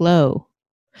Gilpin, Glow,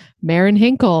 Maren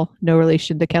Hinkle, no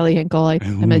relation to Kelly Hinkle,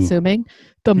 I'm assuming,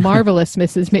 The Marvelous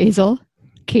Mrs. Maisel,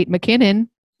 Kate McKinnon,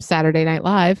 Saturday Night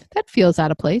Live, that feels out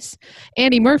of place,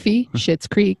 Annie Murphy, Schitt's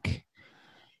Creek,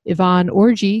 Yvonne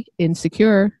Orji,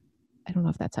 Insecure, I don't know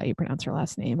if that's how you pronounce her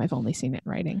last name, I've only seen it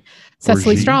in writing,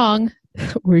 Cecily Strong,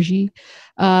 Orji,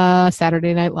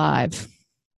 Saturday Night Live.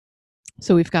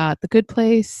 So we've got The Good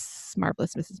Place,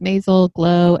 Marvelous Mrs. Maisel,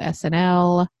 Glow,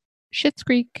 SNL, Schitt's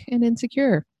Creek, and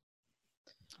Insecure.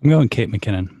 I'm going Kate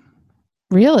McKinnon.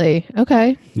 Really?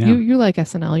 Okay. Yeah. You like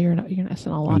SNL. You're an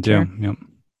SNL watcher. I do. Yep.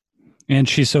 And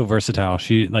she's so versatile.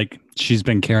 She's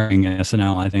been carrying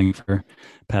SNL, I think, for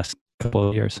past couple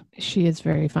of years. She is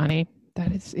very funny.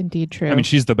 That is indeed true. I mean,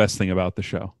 she's the best thing about the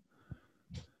show.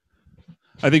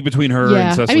 I think between her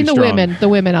and Cecily Strong. the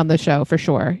women on the show for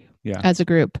sure. as a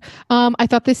group. I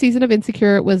thought this season of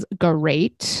Insecure was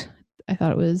great. I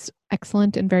thought it was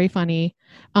excellent and very funny.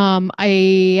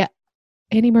 Annie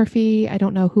Murphy, I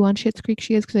don't know who on Schitt's Creek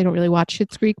she is because I don't really watch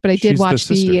Schitt's Creek, but I did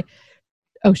watch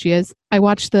oh, she is. I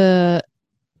watched the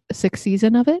 6th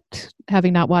season of it,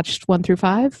 having not watched 1 through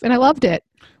 5, and I loved it.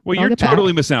 Well, you're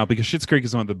totally missing out because Schitt's Creek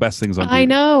is one of the best things on TV. I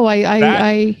know.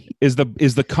 I is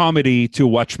the comedy to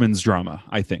Watchmen's drama,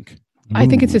 I think. I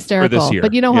think it's hysterical.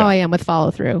 But you know how I am with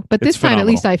follow through. But this time, at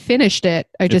least I finished it.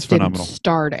 I just didn't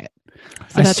start it.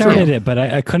 So I started it, but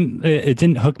I couldn't. It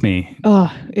didn't hook me.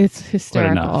 Oh, it's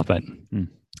hysterical. Enough, but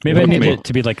maybe I need it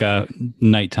to be like a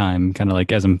nighttime, kind of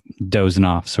like as I'm dozing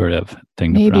off sort of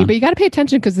thing. Maybe, but you got to pay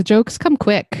attention because the jokes come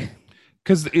quick.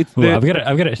 Because it's I've got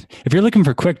to. If you're looking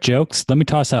for quick jokes, let me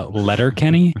toss out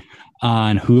Letterkenny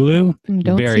on Hulu.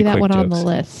 Don't see that one on the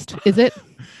list. Is it?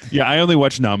 Yeah, I only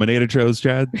watch nominated shows,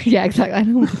 Chad. Yeah, exactly. I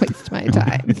don't waste my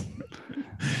time.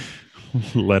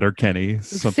 Letterkenny.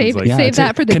 Save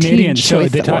that for the Canadian show.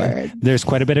 There's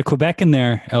quite a bit of Quebec in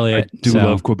there, Elliot. I do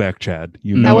love Quebec, Chad.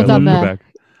 That was on the Quebec.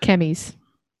 Chemis.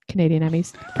 Canadian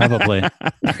Emmys. Probably.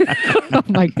 Oh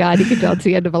my God, you can tell it's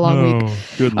the end of a long week.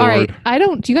 Good Lord. All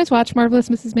right, do you guys watch Marvelous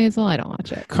Mrs. Maisel? I don't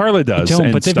watch it. Carla does.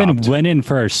 But they've been winning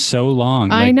for so long.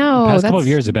 I know. The past couple of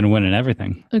years have been winning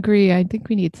everything. Agree. I think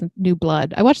we need some new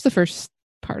blood. I watched the first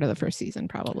part of the first season,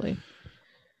 probably.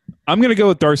 I'm going to go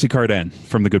with Darcy Carden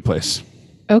from The Good Place.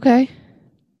 Okay.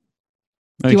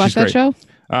 Did you watch that show?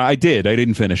 I did. I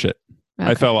didn't finish it.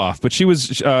 Okay. I fell off. But she was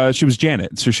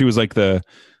Janet. So she was like the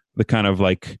kind of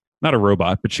like, not a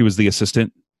robot, but she was the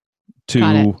assistant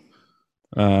to,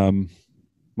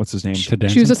 what's his name?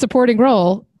 She was a supporting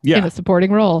role. Yeah. In a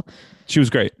supporting role. She was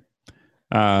great.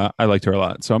 I liked her a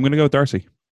lot. So I'm going to go with Darcy.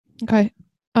 Okay.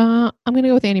 I'm going to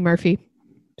go with Annie Murphy.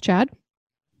 Chad?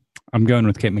 I'm going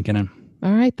with Kate McKinnon.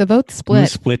 All right. The vote's split.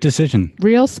 Split decision.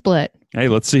 Real split. Hey,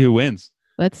 let's see who wins.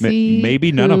 Let's see.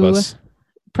 Maybe none of us.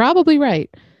 Probably right.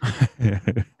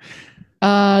 This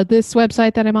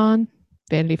website that I'm on,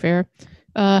 Vanity Fair,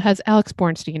 has Alex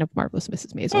Bornstein of Marvelous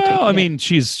Mrs. Maisel. Well, I mean,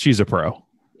 she's a pro.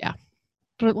 Yeah.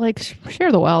 But like,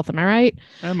 share the wealth. Am I right?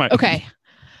 Okay.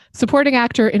 Supporting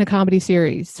actor in a comedy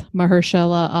series,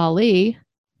 Mahershala Ali.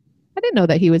 I didn't know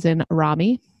that he was in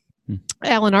Rami.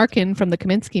 Alan Arkin from the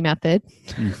Kaminsky Method.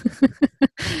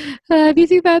 Have you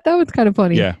seen that? That was kind of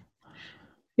funny. Yeah.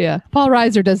 Yeah. Paul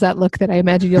Reiser does that look that I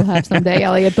imagine you'll have someday,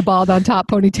 Elliot, the bald on top,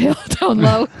 ponytail down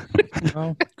low.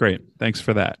 Oh, great. Thanks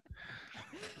for that.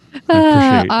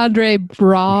 Andre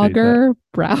Brauger,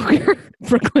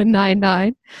 Brooklyn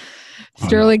Nine-Nine.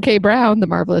 Sterling K. Brown, The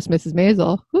Marvelous Mrs.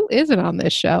 Maisel. Who isn't on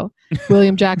this show?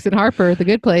 William Jackson Harper, The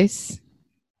Good Place.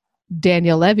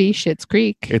 Daniel Levy, Schitt's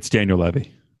Creek. It's Daniel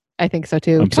Levy. I think so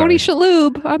too. Tony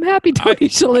Shalhoub. I'm happy Tony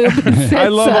Shalhoub. I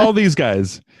love all these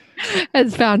guys.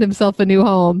 Has found himself a new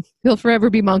home. He'll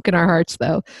forever be Monk in our hearts,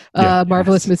 though.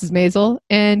 Marvelous Mrs. Maisel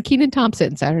and Kenan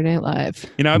Thompson, Saturday Night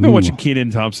Live. You know, I've been watching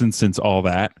Kenan Thompson since All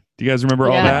That. Do you guys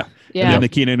remember All That? Yeah. And then the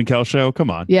Kenan and Kel show?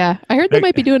 Come on. Yeah. I heard they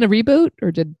might be doing a reboot,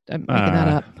 or I'm making that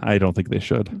up? I don't think they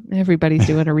should. Everybody's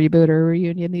doing a reboot or a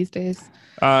reunion these days.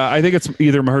 I think it's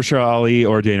either Mahershala Ali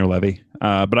or Daniel Levy.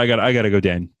 But I got to go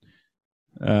Dan.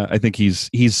 I think he's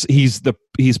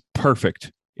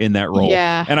perfect in that role.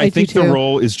 Yeah, and I think the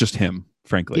role is just him,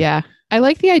 frankly. Yeah, I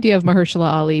like the idea of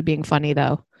Mahershala Ali being funny,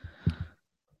 though.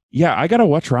 Yeah, I gotta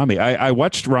watch Rami. I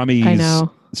watched Rami's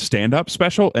stand-up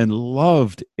special and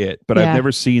loved it, but I've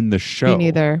never seen the show. Me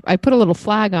neither. I put a little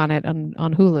flag on it on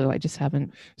Hulu. I just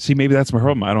haven't. See, maybe that's my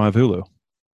problem. I don't have Hulu.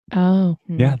 Oh,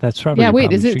 yeah, that's probably. Yeah,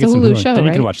 wait, is it a Hulu show? Then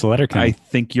right? you can watch the Letterkenny. I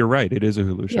think you're right. It is a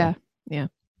Hulu show. Yeah.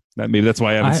 Maybe that's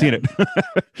why I haven't seen it.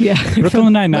 Yeah.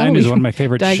 Brooklyn Nine-Nine is one of my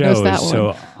favorite shows.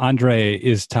 So Andre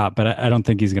is top, but I don't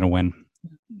think he's going to win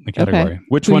the category. Okay.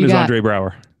 Which one is Andre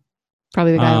Braugher?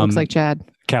 Probably the guy that looks like Chad.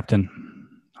 Captain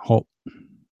Holt.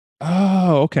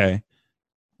 Oh, okay.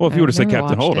 Well, if you would have said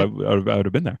Captain Holt, I would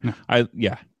have been there. No.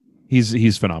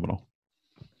 He's phenomenal.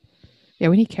 Yeah,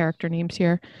 we need character names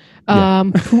here.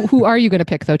 Who are you going to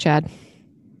pick, though, Chad?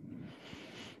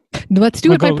 Let's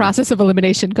do it by process of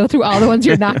elimination. Go through all the ones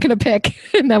you're not going to pick,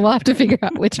 and then we'll have to figure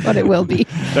out which one it will be.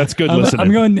 That's good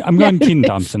listening. I'm going Kenan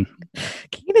Thompson.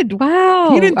 Kenan, wow.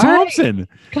 Kenan Thompson.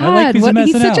 Right. God,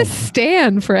 he's such a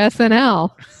stan for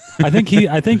SNL. I think.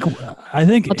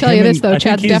 I'll tell you this though,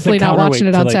 Chad's definitely not watching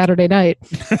it on Saturday night.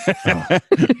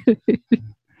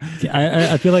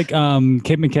 I feel like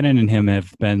Kate McKinnon and him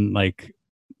have been like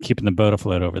keeping the boat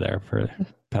afloat over there for the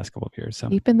past couple of years. So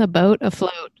keeping the boat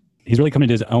afloat. He's really come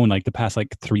into his own like the past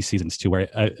like 3 seasons too, where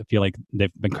I feel like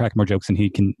they've been cracking more jokes and he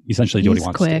can essentially do what he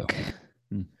wants to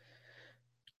do.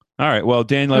 All right. Well,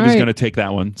 Dan Levy's going to take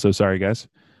that one. So sorry, guys.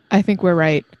 I think we're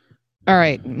right. All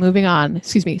right, moving on.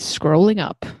 Excuse me, scrolling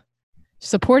up.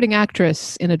 Supporting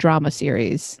actress in a drama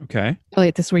series. Okay.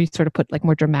 Elliot, this is where you sort of put like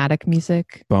more dramatic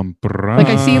music. Bum, like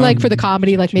I see like for the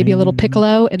comedy, like maybe a little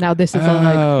piccolo, and now this is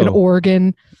like an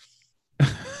organ.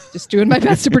 Just doing my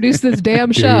best to produce this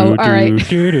damn show. All right.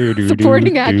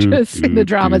 Supporting actress in the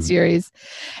drama series.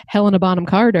 Helena Bonham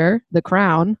Carter, The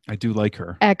Crown. I do like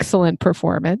her. Excellent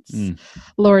performance.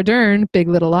 Laura Dern, Big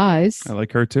Little Lies. I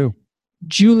like her too.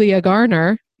 Julia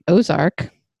Garner,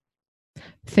 Ozark.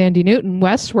 Thandie Newton,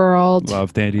 Westworld.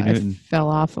 Love Thandie Newton. I fell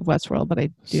off of Westworld, but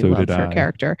I do love her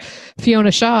character.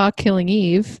 Fiona Shaw, Killing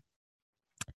Eve.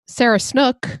 Sarah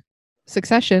Snook,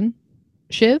 Succession.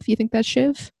 Shiv, you think that's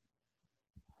Shiv?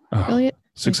 Elliot?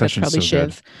 Succession, probably so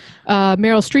Shiv.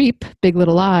 Meryl Streep, Big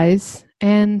Little Lies.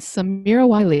 And Samira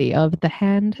Wiley of The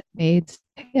Handmaid's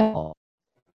Tale.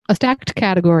 A stacked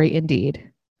category indeed.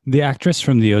 The actress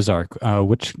from the Ozark,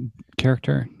 which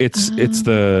character? It's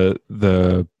the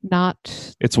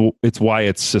not. It's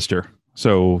Wyatt's sister.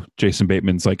 So Jason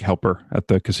Bateman's like helper at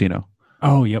the casino.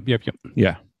 Oh, yep.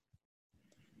 Yeah.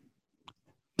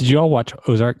 Did you all watch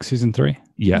Ozark season 3?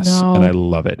 Yes, no. and I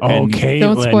love it. Okay,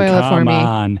 don't spoil it for me.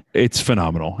 On. It's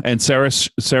phenomenal. And Sarah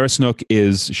Snook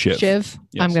is Shiv. Shiv.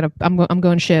 Yes. I'm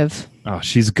going Shiv. Oh,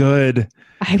 she's good.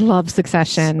 I love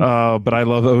Succession. Oh, but I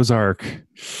love Ozark.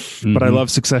 Mm-hmm. But I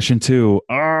love Succession too.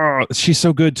 Oh, she's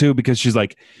so good too because she's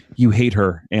like, you hate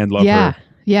her and love her.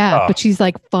 Yeah, but she's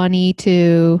like funny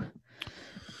too.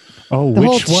 Oh,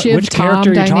 which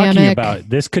character are you talking about?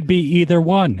 This could be either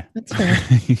one. That's fair.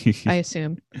 I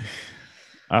assume.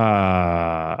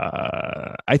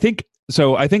 I think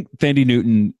Thandie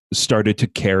Newton started to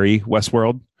carry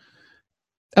Westworld.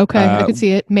 Okay, I could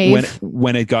see it. Maeve.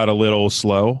 When it got a little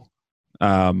slow.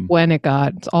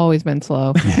 It's always been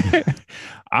slow.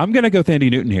 I'm gonna go Thandie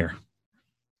Newton here.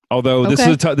 Although this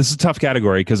is a tough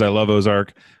category because I love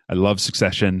Ozark, I love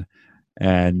Succession,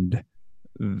 and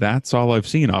that's all I've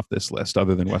seen off this list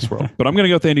other than Westworld. But I'm gonna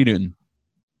go Thandie Newton.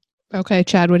 Okay,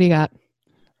 Chad, what do you got?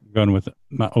 I'm going with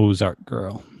my Ozark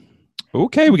girl.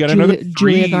 Okay, we got another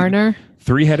Julia Garner.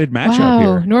 Three-headed matchup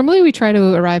here. Normally we try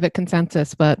to arrive at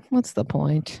consensus, but what's the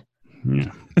point?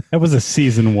 Yeah. That was a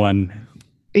season 1.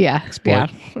 Yeah.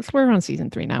 We're on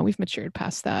season 3 now. We've matured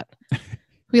past that.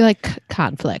 We like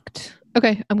conflict.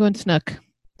 Okay, I'm going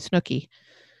Snooki.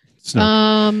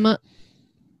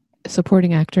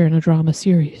 Supporting actor in a drama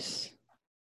series.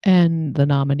 And the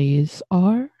nominees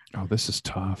are... Oh, this is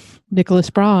tough. Nicholas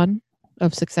Braun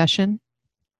of Succession.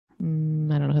 I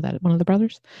don't know who that is. One of the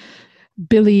brothers.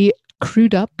 Billy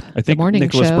Crudup. I think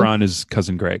Nicholas Braun is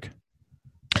cousin Greg.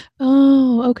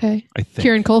 Oh, okay. I think.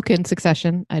 Kieran Culkin,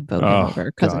 Succession. I'd vote him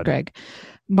over cousin Greg.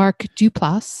 Mark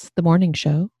Duplass, The Morning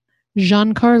Show.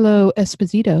 Giancarlo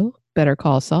Esposito, Better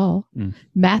Call Saul.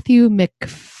 Matthew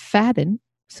McFadden,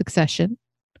 Succession.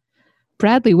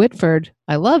 Bradley Whitford,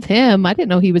 I love him. I didn't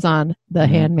know he was on The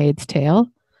Handmaid's Tale.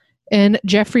 And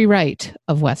Jeffrey Wright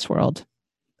of Westworld.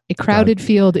 A crowded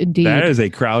field indeed. That is a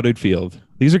crowded field.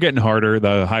 These are getting harder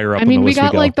the higher up on the list we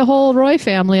got we go. like the whole Roy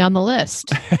family on the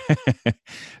list.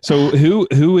 So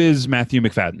who is Matthew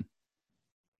McFadden?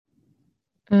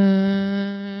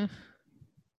 I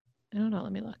don't know.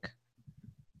 Let me look.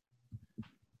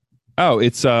 Oh,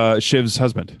 it's Shiv's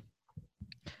husband.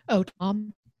 Oh,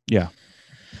 Tom. Yeah.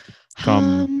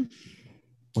 Tom.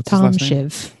 What's Tom his last name?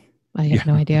 Shiv. I have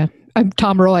no idea. I'm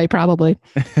Tom Roy, probably.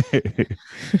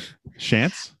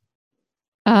 Chance?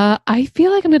 I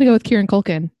feel like I'm going to go with Kieran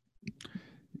Culkin.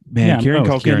 Man, Kieran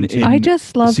Culkin. I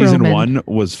just love season Roman. 1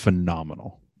 was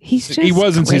phenomenal. He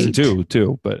was in great. season 2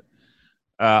 too, but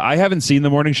I haven't seen The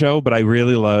Morning Show, but I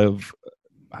really love.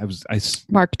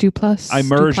 Mark Duplass. I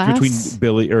merged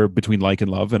between like and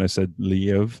love, and I said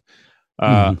Liev.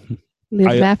 Laugh,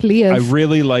 Liev. I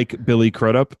really like Billy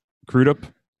Crudup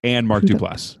and Mark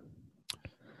Duplass.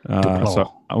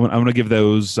 So I'm going to give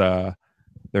those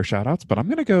their shout outs, but I'm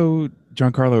going to go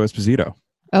Giancarlo Esposito.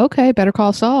 Okay, Better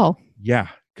Call Saul. Yeah,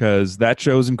 because that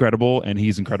show's incredible and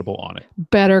he's incredible on it.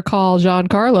 Better call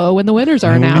Giancarlo when the winners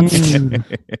are announced.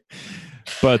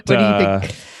 But what do you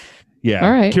think? Yeah,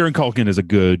 all right. Kieran Culkin is a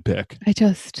good pick. I'm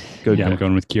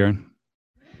going with Kieran.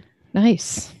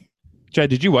 Nice.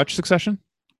 Chad, did you watch Succession?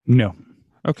 No.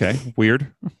 Okay,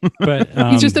 weird. But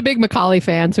he's just a big Macaulay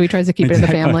fan, so he tries to keep it in the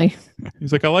family.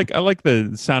 He's like, I like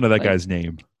the sound of that guy's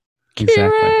name.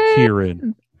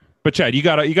 Kieran. But Chad, you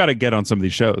gotta get on some of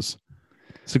these shows.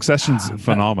 Succession's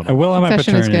phenomenal. I will on my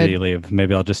paternity leave.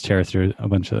 Maybe I'll just tear through a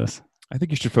bunch of this. I think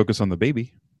you should focus on the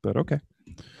baby, but okay.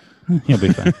 He'll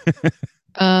be fine.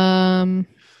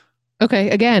 Okay,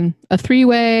 again, a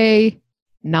 3-way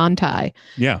non-tie.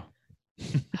 Yeah.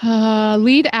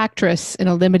 Lead actress in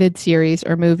a limited series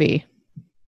or movie.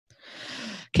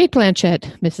 Cate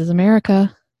Blanchett, Mrs.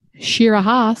 America. Shira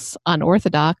Haas,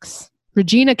 Unorthodox.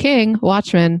 Regina King,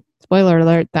 Watchmen. Spoiler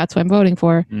alert, that's what I'm voting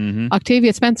for. Mm-hmm.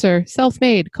 Octavia Spencer,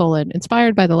 Self-Made,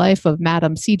 inspired by the life of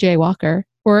Madam C.J. Walker.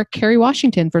 Or Kerry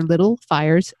Washington for Little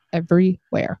Fires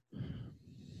Everywhere.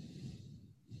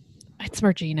 It's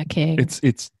Regina King.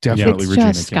 It's definitely Regina King.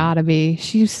 It's just gotta be.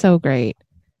 She's so great.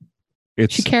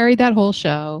 She carried that whole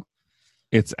show.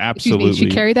 It's absolutely.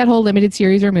 She carried that whole limited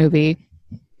series or movie.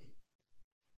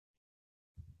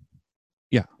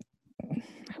 Yeah.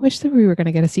 I wish that we were going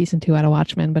to get a season 2 out of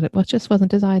Watchmen, but it just wasn't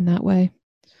designed that way.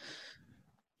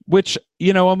 Which,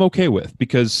 I'm okay with,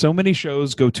 because so many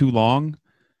shows go too long.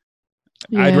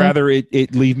 Yeah. I'd rather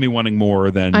it leave me wanting more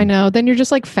than... I know. Then you're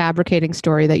just like fabricating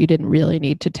story that you didn't really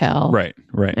need to tell. Right.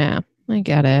 Yeah, I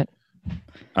get it.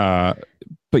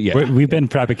 But yeah, we've been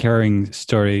fabricating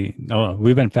story.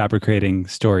 We've been fabricating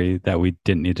story that we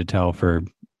didn't need to tell for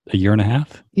a year and a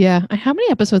half. Yeah. How many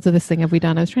episodes of this thing have we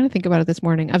done? I was trying to think about it this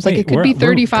morning. I was like, it could be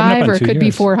 35 or it could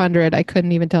be 400. I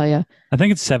couldn't even tell you. I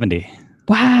think it's 70.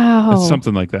 Wow. It's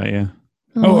something like that. Yeah.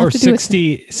 Or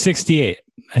 68.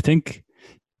 I think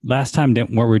last time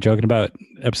weren't we joking about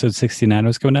episode 69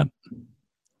 was going up?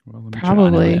 Well,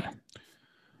 probably.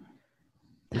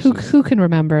 Who can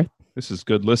remember? This is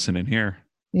good listening here.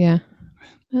 Yeah.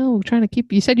 Well, we're trying to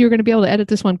keep... You said you were going to be able to edit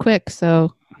this one quick,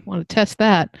 so I want to test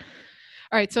that.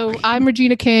 All right, so I'm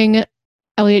Regina King.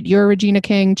 Elliot, you're Regina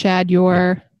King. Chad,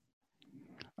 you're...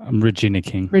 I'm Regina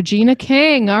King. Regina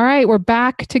King. All right, we're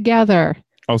back together.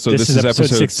 Also, this is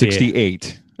episode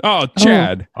 68. Oh,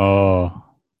 Chad. Oh. All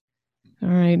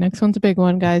right, next one's a big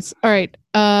one, guys. All right,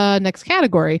 next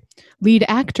category. Lead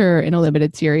actor in a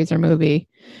limited series or movie.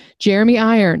 Jeremy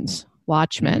Irons,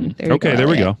 Watchmen. There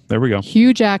we go.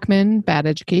 Hugh Jackman, Bad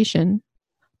Education.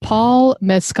 Paul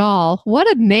Mescal. What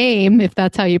a name, if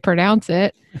that's how you pronounce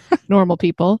it. Normal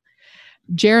people.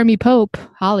 Jeremy Pope,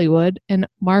 Hollywood. And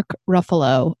Mark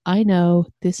Ruffalo. I know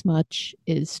this much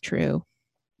is true.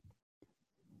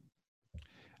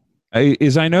 I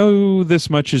know this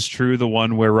much is true, the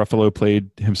one where Ruffalo played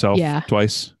himself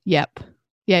twice? Yep.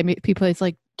 Yeah, he plays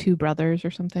like two brothers or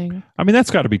something. I mean,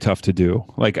 that's got to be tough to do.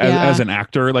 Like as an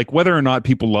actor, like whether or not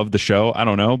people love the show, I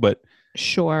don't know, but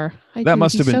sure. That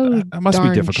must be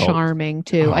difficult. Charming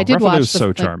too. I did watch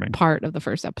part of the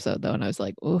first episode though, and I was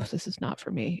like, "Oh, this is not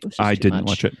for me." It was just I didn't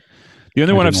watch it. The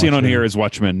only one I've seen on here is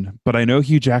Watchmen, but I know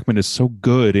Hugh Jackman is so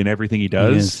good in everything he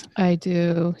does. I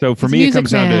do. So for me, it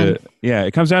comes down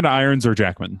to Irons or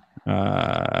Jackman.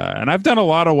 And I've done a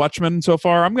lot of Watchmen so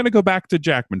far. I'm going to go back to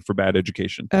Jackman for Bad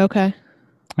Education. Okay.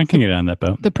 I can get on that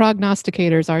boat. The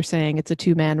prognosticators are saying it's a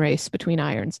 2-man race between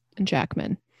Irons and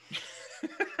Jackman.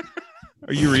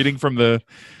 Are you reading from the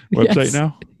website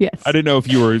now? Yes. I didn't know if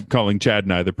you were calling Chad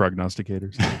and I the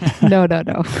prognosticators. No.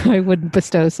 I wouldn't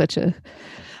bestow such a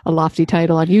lofty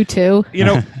title on you two.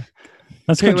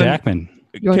 Let's go Jackman.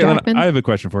 Jackman. I have a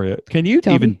question for you. Can you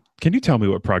tell me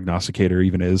what prognosticator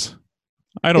even is?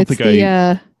 I don't think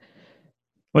I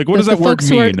like. What does that word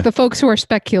mean? The folks who are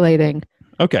speculating.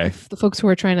 Okay. The folks who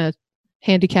are trying to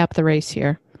handicap the race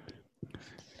here.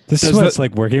 This is what it's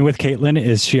like working with Caitlin.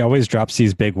 Is she always drops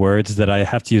these big words that I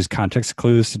have to use context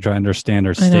clues to try to understand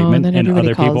her statement, and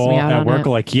other people at work are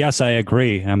like, "Yes, I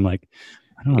agree." And I'm like,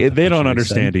 I don't know they don't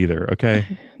understand either. Okay.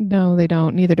 No, they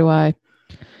don't. Neither do I.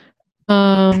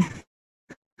 Fine,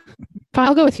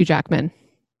 I'll go with Hugh Jackman,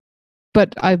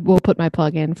 but I will put my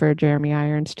plug in for Jeremy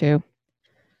Irons too.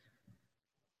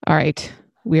 All right,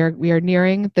 we are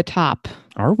nearing the top.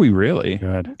 Are we really?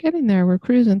 Good. We're getting there. We're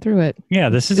cruising through it. Yeah,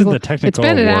 this isn't the technical. It's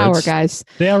been an hour, guys.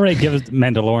 They already give us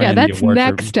Mandalorian. Yeah, that's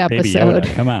next episode.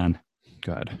 Come on.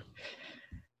 God.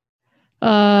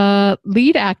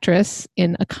 Lead actress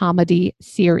in a comedy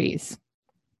series.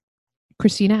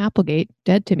 Christina Applegate,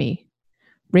 Dead to Me.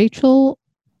 Rachel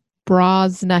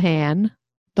Brosnahan,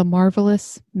 The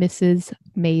Marvelous Mrs.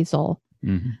 Maisel.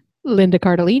 Mm-hmm. Linda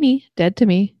Cardellini, Dead to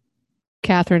Me.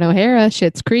 Catherine O'Hara,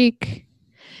 Schitt's Creek.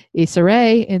 Issa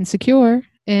Rae, Insecure.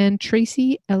 And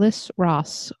Tracy Ellis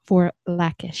Ross for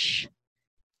Blackish.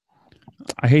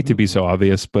 I hate to be so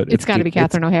obvious, but it's got to be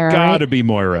Catherine O'Hara. Got to be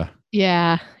Moira.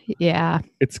 Yeah.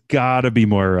 It's got to be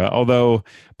Moira. Although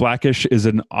Blackish is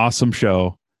an awesome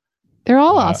show. They're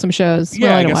all awesome shows.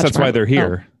 Yeah, I guess that's why they're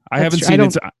here. I haven't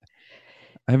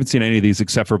seen any of these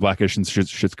except for Blackish and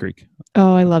Schitt's Creek.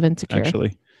 Oh, I love Insecure.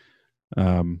 Actually,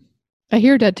 I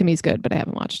hear Dead to Me is good, but I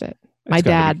haven't watched it. My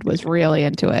dad was really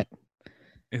into it.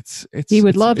 He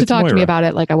would love to talk to me about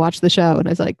it. Like I watched the show and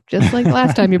I was like, just like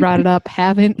last time you brought it up,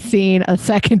 haven't seen a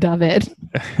second of it,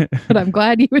 but I'm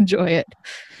glad you enjoy it.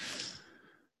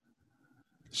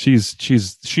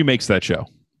 She makes that show.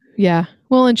 Yeah.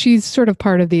 Well, and she's sort of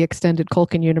part of the extended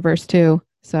Culkin universe too.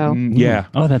 So yeah.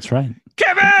 Oh, that's right.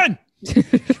 Kevin!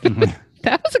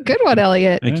 That was a good one,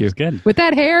 Elliot. Thank you. Good. With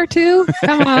that hair too?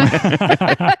 Come on.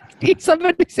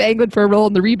 Somebody's angling for a role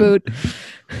in the reboot.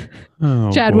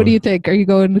 Oh, Chad, boy. what do you think? Are you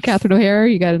going to Catherine O'Hara?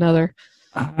 You got another?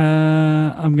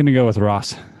 I'm going to go with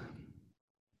Ross.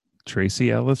 Tracy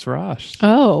Ellis Ross.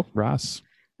 Oh. Ross.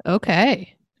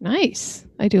 Okay. Nice.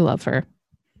 I do love her.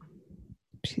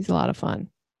 She's a lot of fun.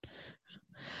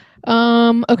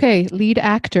 Okay, lead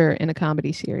actor in a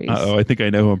comedy series. Uh-oh, I think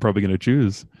I know who I'm probably going to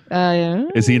choose. Yeah.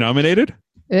 Is he nominated?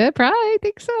 Yeah, probably. I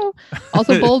think so.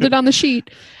 Also bolded on the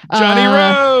sheet. Johnny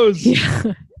Rose!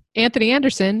 Yeah. Anthony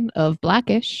Anderson of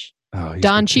Blackish. Oh,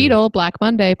 Don Cheadle, Black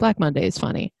Monday. Black Monday is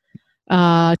funny.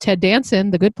 Ted Danson,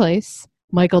 The Good Place.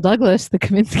 Michael Douglas, The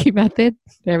Kaminsky Method.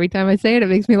 Every time I say it, it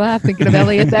makes me laugh thinking of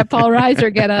Elliot, that Paul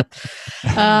Reiser get up.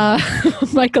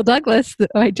 Michael Douglas,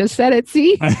 I just said it.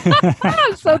 See?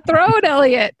 I'm so thrown,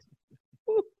 Elliot.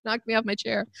 Knocked me off my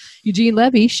chair. Eugene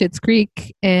Levy, Schitt's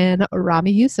Creek, and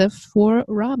Rami Youssef for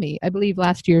Rami. I believe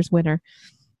last year's winner.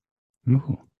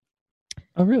 Ooh.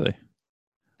 Oh, really?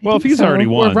 Well, if he's already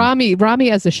won. Or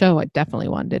Rami as a show, it definitely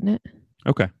won, didn't it?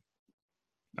 Okay.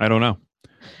 I don't know.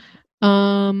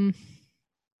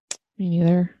 Me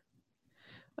neither.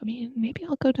 I mean, maybe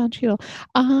I'll go Don Cheadle.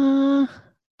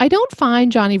 I don't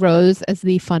find Johnny Rose as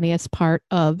the funniest part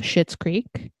of Schitt's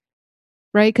Creek,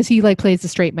 right? Because he like plays the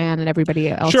straight man and everybody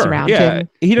else around him.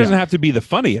 He doesn't have to be the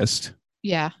funniest.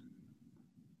 Yeah.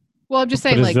 Well, I'm just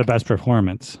saying, What is like the best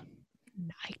performance?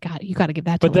 You got to give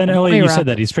that. But to then, him. Ellie, you said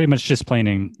that he's pretty much just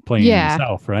playing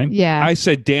himself, right? Yeah. I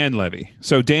said Dan Levy.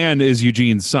 So Dan is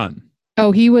Eugene's son.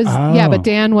 Oh, he was. Oh. Yeah, but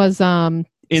Dan was in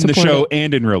the show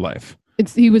and in real life.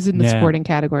 He was in the supporting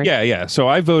category. Yeah. So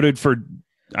I voted for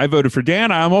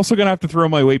Dan. I'm also going to have to throw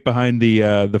my weight behind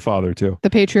the father too. The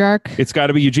patriarch. It's got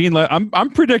to be Eugene. I'm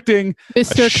predicting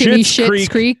Mr. Schitt's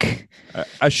Creek.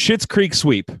 A Schitt's Creek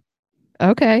sweep.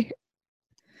 Okay.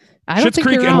 I don't think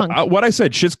you're wrong. And, what I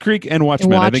said, Schitt's Creek and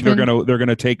Watchmen. I think they're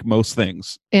gonna take most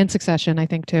things. And Succession, I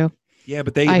think too. Yeah,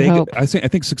 but I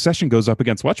think Succession goes up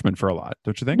against Watchmen for a lot,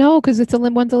 don't you think? No, because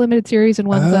one's a limited series and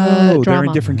one's a drama. They're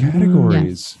in different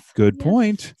categories. Yes. Good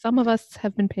point. Some of us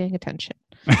have been paying attention.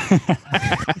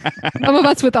 Some of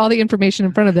us with all the information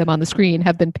in front of them on the screen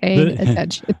have been paying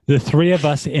attention. The three of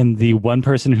us and the one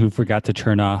person who forgot to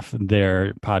turn off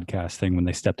their podcast thing when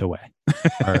they stepped away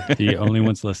are the only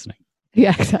ones listening.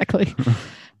 Yeah, exactly.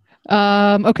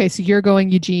 Okay, so you're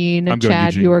going Eugene. I'm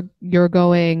Chad, going Eugene. You're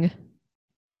going.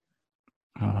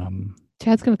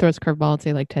 Chad's going to throw his curveball and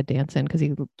say like Ted Danson because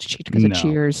of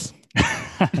Cheers.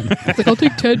 It's like, I'll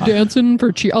take Ted Danson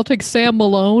for Cheers. I'll take Sam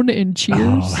Malone in Cheers.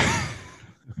 Oh.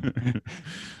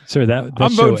 So that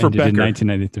I'm show voting for ended Becker. in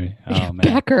 1993. Oh,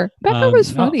 man. Becker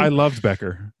was funny. I loved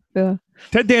Becker. Yeah.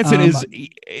 Ted Danson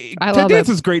Ted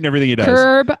Danson's great in everything he does.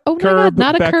 Curb. Oh my God,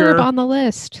 not Becker. a Curb on the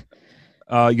list.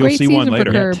 You'll Great see one season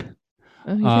for later. Curb.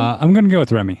 I'm going to go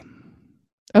with Remy.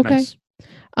 Okay. Nice.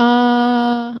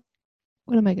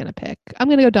 What am I going to pick? I'm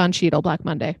going to go Don Cheadle, Black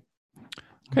Monday.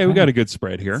 Okay, we got a good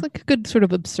spread here. It's like a good sort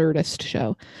of absurdist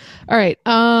show. All right.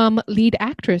 Lead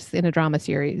actress in a drama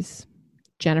series.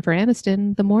 Jennifer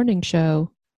Aniston, The Morning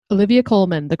Show. Olivia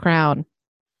Colman, The Crown.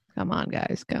 Come on,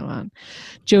 guys. Come on.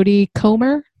 Jodie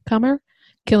Comer,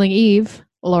 Killing Eve.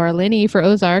 Laura Linney for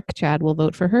Ozark. Chad will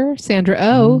vote for her. Sandra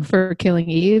Oh for Killing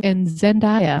Eve. And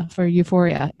Zendaya for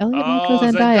Euphoria. Elliot won't go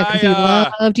Zendaya because he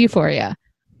loved Euphoria.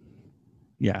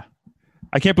 Yeah.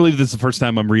 I can't believe this is the first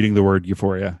time I'm reading the word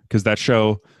Euphoria because that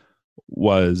show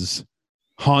was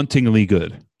hauntingly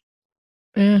good.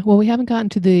 Well, we haven't gotten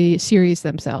to the series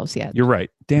themselves yet. You're right.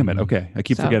 Damn it. Okay. I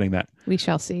keep forgetting that. We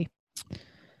shall see.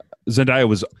 Zendaya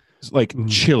was like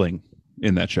chilling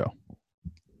in that show.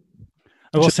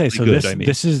 I will say, so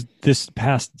this is this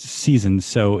past season,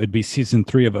 so it'd be season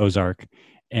 3 of Ozark,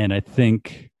 and I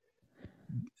think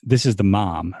this is the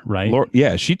mom, right?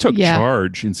 Yeah, she took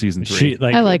charge in season 3.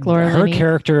 I like Laura her Linney.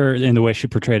 character and the way she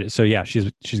portrayed it. So yeah,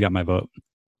 she's got my vote.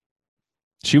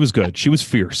 She was good. She was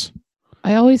fierce.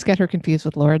 I always get her confused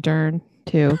with Laura Dern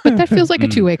too, but that feels like a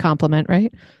two-way compliment,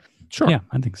 right? Sure. Yeah,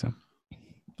 I think so.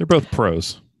 They're both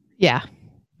pros. Yeah.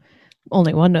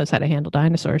 Only one knows how to handle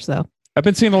dinosaurs, though. I've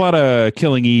been seeing a lot of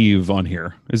Killing Eve on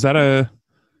here. Is that a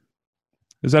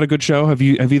good show? Have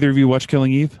either of you watched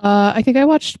Killing Eve? I think I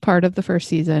watched part of the first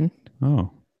season.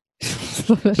 Oh.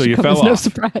 So you fell off. No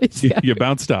surprise. You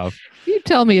bounced off. You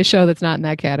tell me a show that's not in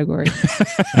that category.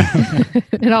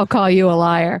 And I'll call you a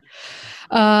liar.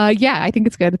 Yeah, I think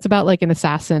it's good. It's about like an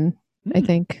assassin, I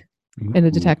think. And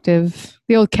a detective.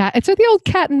 The old cat. It's the old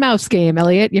cat and mouse game,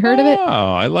 Elliot. You heard of it?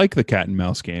 Oh, I like the cat and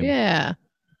mouse game. Yeah.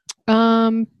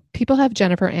 People have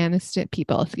Jennifer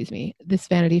Aniston. This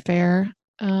Vanity Fair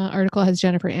article has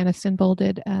Jennifer Aniston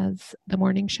bolded as the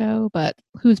morning show, but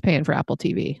who's paying for Apple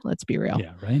TV? Let's be real.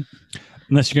 Yeah, right.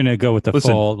 Unless you're going to go with the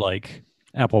full like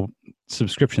Apple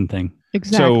subscription thing.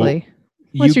 Exactly. So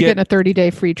unless you're getting a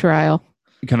 30-day free trial.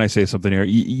 Can I say something here?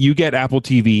 You get Apple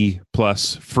TV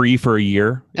Plus free for a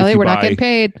year. Elliot, we're not getting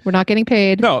paid. We're not getting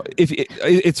paid. No,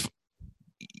 it's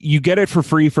you get it for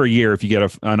free for a year if you get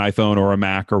an iPhone or a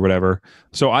Mac or whatever.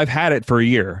 So I've had it for a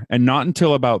year, and not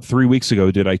until about 3 weeks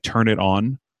ago did I turn it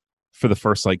on for the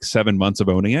first like 7 months of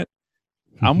owning it.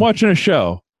 I'm watching a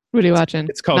show. What are you watching?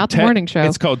 It's called not the morning show.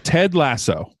 It's called Ted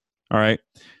Lasso. All right.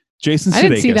 Jason Sudeikis. I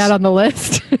didn't see that on the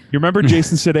list. You remember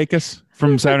Jason Sudeikis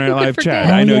from Saturday Night Live? Chad,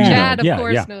 I know you know. Chad, of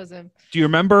course, knows him. Do you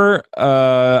remember,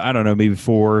 I don't know, maybe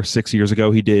 4 or 6 years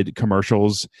ago, he did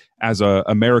commercials as an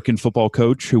American football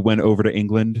coach who went over to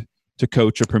England to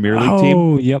coach a Premier League team?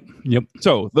 Oh, yep.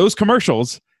 So those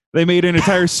commercials, they made an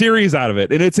entire series out of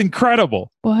it, and it's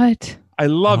incredible. What? I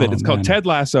love it. It's called Ted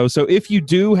Lasso. So if you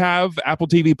do have Apple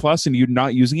TV Plus and you're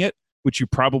not using it, which you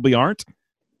probably aren't,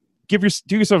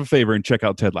 do yourself a favor and check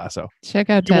out Ted Lasso. Check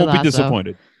out Ted Lasso. You won't be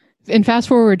disappointed. And fast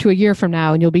forward to a year from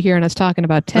now, and you'll be hearing us talking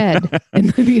about Ted in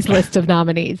these list of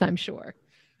nominees, I'm sure.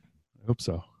 I hope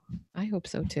so. I hope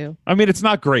so, too. I mean, it's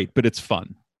not great, but it's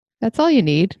fun. That's all you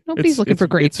need. Nobody's looking for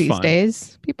great these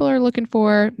days. People are looking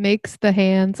for makes the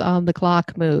hands on the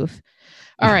clock move.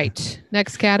 All right.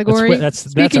 Next category.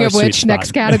 Speaking of which,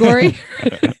 next category.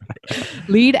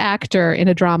 Lead actor in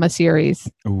a drama series.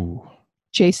 Ooh.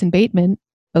 Jason Bateman,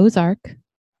 Ozark.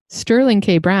 Sterling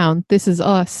K. Brown, This Is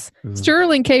Us. Ooh.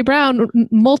 Sterling K. Brown,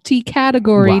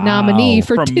 multi-category nominee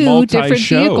for 2 different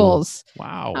vehicles.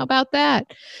 Wow. How about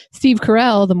that? Steve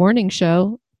Carell, The Morning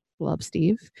Show. Love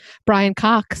Steve. Brian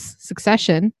Cox,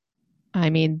 Succession. I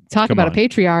mean, talk about a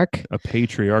patriarch. A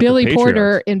patriarch. Billy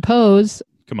Porter in Pose.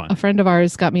 Come on. A friend of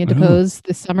ours got me into Pose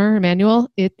this summer, Emmanuel.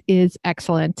 It is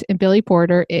excellent. And Billy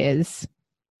Porter is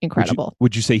incredible.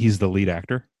 Would you say he's the lead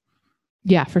actor?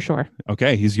 Yeah, for sure.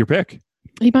 Okay, he's your pick.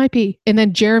 He might be. And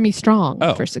then Jeremy Strong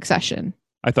for Succession.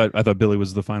 I thought Billy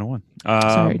was the final one.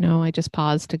 Sorry, no, I just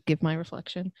paused to give my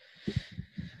reflection.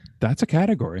 That's a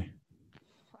category.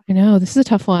 I know. This is a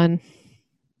tough one.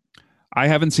 I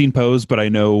haven't seen Pose, but I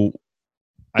know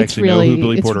know who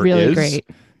Billy Porter is. Great.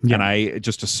 And I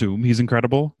just assume he's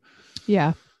incredible.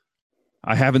 Yeah.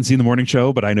 I haven't seen The Morning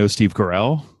Show, but I know Steve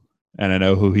Carell, and I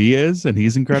know who he is, and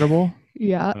he's incredible.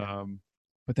 Yeah.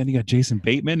 But then you got Jason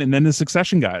Bateman, and then the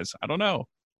Succession guys. I don't know.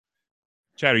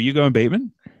 Chad, are you going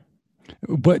Bateman?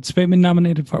 What's Bateman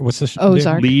nominated for? What's the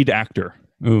Ozark. Lead actor?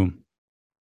 Ooh.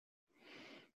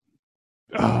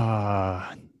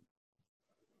 I'm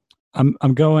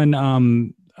going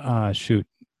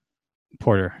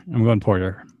Porter. I'm going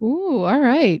Porter. Ooh, all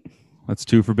right. That's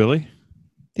 2 for Billy.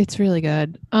 It's really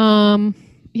good. Yeah,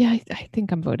 I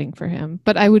think I'm voting for him.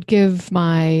 But I would give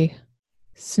my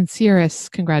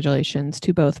sincerest congratulations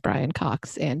to both Brian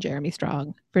Cox and Jeremy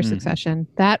Strong for Succession.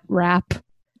 That rap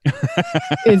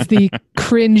is the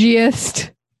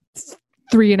cringiest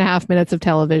 3.5 minutes of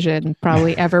television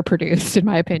probably ever produced, in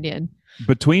my opinion.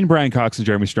 Between Brian Cox and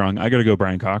Jeremy Strong, I got to go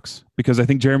Brian Cox, because I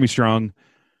think Jeremy Strong,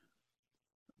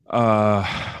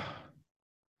 I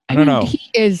don't know.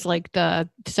 He is like the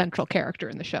central character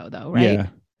in the show, though, right? Yeah.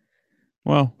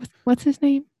 Well, what's his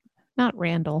name? Not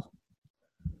Randall.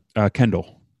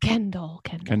 Kendall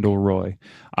Roy.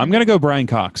 I'm going to go Brian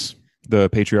Cox, the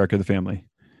patriarch of the family.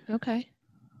 Okay.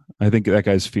 I think that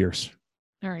guy's fierce.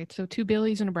 All right. So 2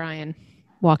 Billies and a Brian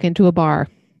walk into a bar.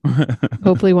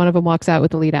 Hopefully one of them walks out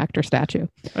with the lead actor statue.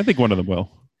 I think one of them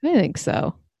will. I think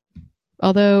so.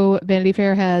 Although Vanity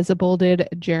Fair has a bolded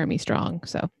Jeremy Strong.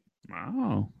 So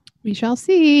we shall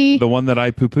see. The one that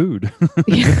I poo-pooed.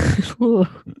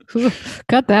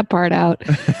 Cut that part out.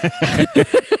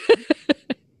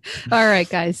 All right,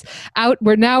 guys.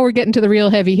 We're getting to the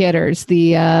real heavy hitters.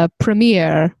 The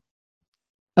premiere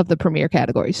of the premiere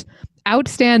categories.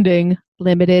 Outstanding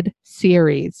limited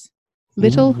series.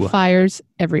 Little Fires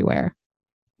Everywhere.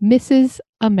 Mrs.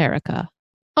 America.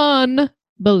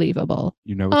 Unbelievable.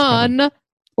 You know what's coming.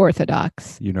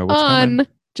 Unorthodox. You know what's coming.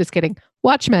 Just kidding.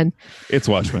 Watchmen. It's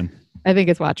Watchmen. I think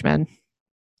it's Watchmen.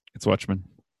 It's Watchmen.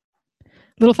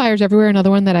 Little Fires Everywhere, another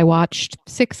one that I watched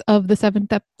 6 of the 7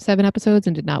 episodes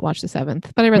and did not watch the 7th.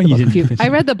 But I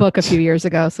read the book a few years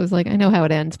ago, so I was like, I know how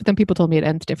it ends. But then people told me it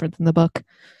ends different than the book.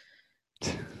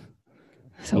 So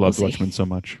I loved Watchmen so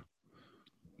much.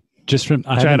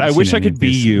 Chad, I wish I could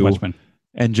be you Watchmen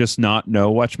and just not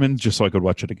know Watchmen, just so I could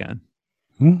watch it again.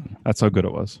 That's how good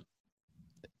it was.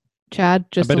 Chad,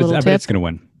 just a little tip. I bet it's going to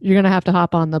win. You're going to have to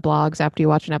hop on the blogs after you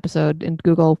watch an episode and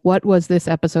Google, what was this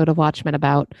episode of Watchmen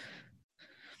about?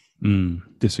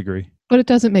 Disagree. But it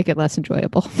doesn't make it less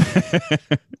enjoyable.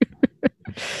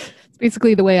 It's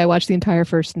basically the way I watched the entire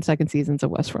first and second seasons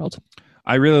of Westworld.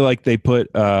 I really like they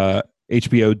put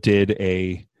HBO did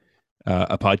a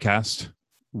podcast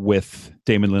with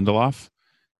Damon Lindelof,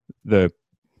 the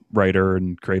writer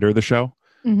and creator of the show.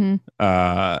 Mm-hmm.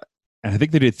 And I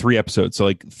think they did 3 episodes. So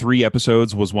like 3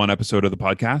 episodes was 1 episode of the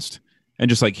podcast. And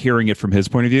just like hearing it from his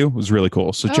point of view was really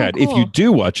cool. So Chad, cool. if you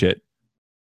do watch it,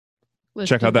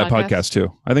 check out that podcast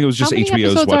too. I think it was just HBO's Watchmen. How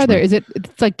many episodes are there? Is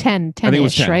it's like 10, 10 I think it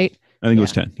was 10. Right? I think it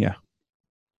was 10. Yeah.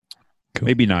 Cool.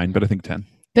 Maybe 9, but I think 10.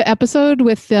 The episode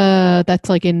with that's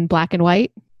like in black and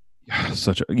white.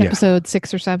 Episode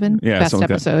 6 or 7. Best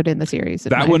episode in the series.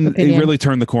 That one, it really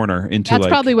turned the corner into. That's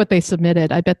probably what they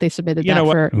submitted. I bet they submitted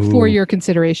that for your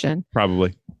consideration.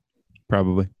 Probably.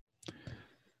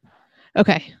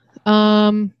 Okay.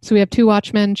 So we have 2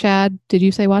 Watchmen. Chad, did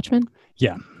you say Watchmen?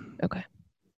 Yeah. Okay.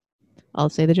 I'll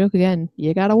say the joke again.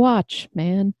 You gotta watch,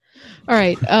 man. All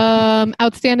right.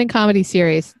 Outstanding comedy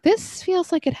series. This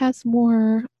feels like it has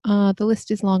more. The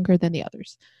list is longer than the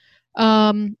others.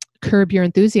 Curb Your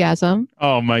Enthusiasm.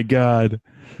 Oh my God.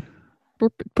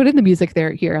 Put in the music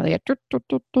here, Elliot. Dead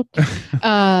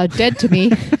to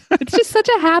Me. It's just such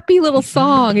a happy little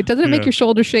song. It doesn't make your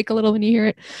shoulders shake a little when you hear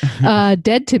it.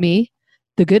 Dead to Me.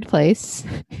 The Good Place.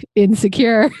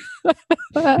 Insecure.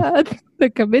 The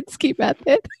Kaminsky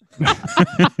Method.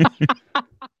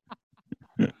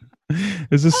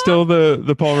 Is this still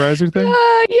the Paul Reiser thing? Yeah,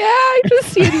 I just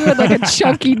see you with like a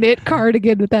chunky knit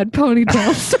cardigan with that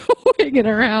ponytail swinging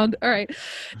around. All right,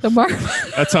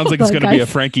 that sounds like it's going to be a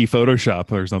Frankie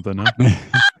Photoshop or something. Huh?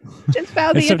 Just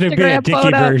found the Instagram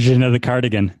photo. Version of the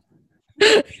cardigan.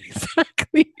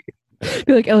 Exactly.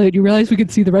 Be like, Elliot, you realize we can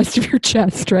see the rest of your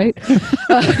chest, right?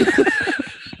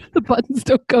 The buttons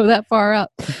don't go that far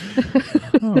up.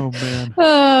 Oh, man.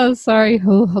 Oh, sorry.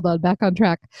 Oh, hold on. Back on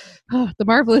track. The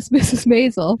Marvelous Mrs.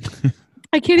 Maisel.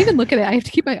 I can't even look at it. I have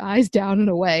to keep my eyes down and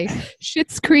away.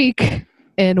 Schitt's Creek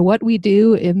and What We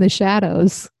Do in the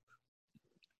Shadows,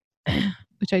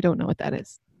 which I don't know what that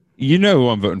is. You know who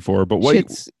I'm voting for, but what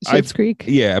Schitt's Creek?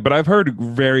 Yeah, but I've heard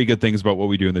very good things about What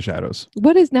We Do in the Shadows.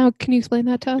 What is now? Can you explain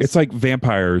that to us? It's like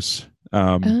vampires.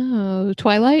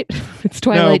 Twilight. It's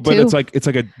Twilight. No, but too? it's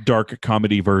like a dark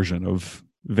comedy version of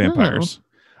vampires.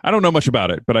 I don't know much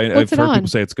about it, but I've heard people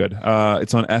say it's good.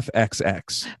 It's on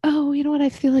FXX. Oh, you know what? I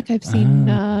feel like I've seen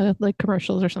like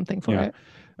commercials or something for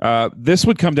it. This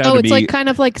would come down to it's like kind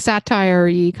of like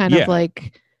satire-y, kind of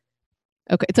like,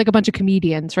 okay, it's like a bunch of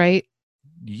comedians, right?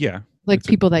 Yeah. Like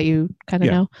people that you kind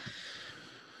of know.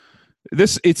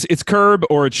 It's Curb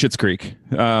or it's Schitt's Creek.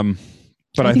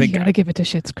 But I think you gotta give it to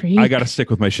Schitt's Creek. I gotta stick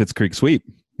with my Schitt's Creek sweep,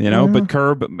 but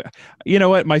Curb, you know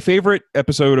what? My favorite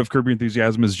episode of Curb Your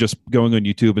Enthusiasm is just going on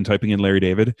YouTube and typing in Larry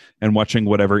David and watching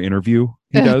whatever interview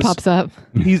he does. Pops up.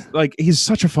 He's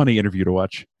such a funny interview to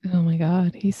watch. Oh my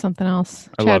God. He's something else.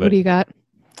 I Chad, love it. What do you got?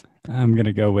 I'm going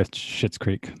to go with Schitt's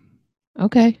Creek.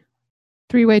 Okay.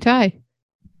 3-way tie.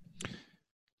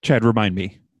 Chad, remind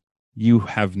me. You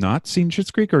have not seen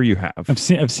Schitt's Creek, or you have?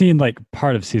 I've seen like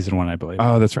part of season 1, I believe.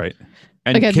 Oh, that's right.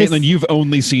 And again, Caitlin, you've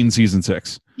only seen season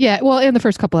 6. Yeah, well, in the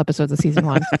first couple episodes of season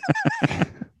 1,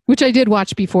 which I did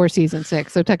watch before season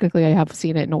 6. So technically, I have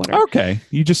seen it in order. Okay,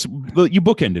 you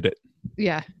bookended it.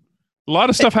 Yeah, a lot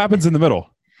of stuff happens in the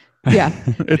middle. Yeah,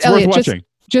 it's Elliot, worth watching.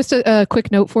 Just a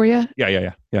quick note for you.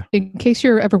 Yeah. In case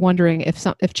you're ever wondering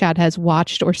if Chad has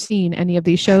watched or seen any of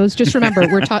these shows, just remember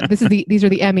these are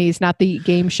the Emmys, not the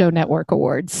Game Show Network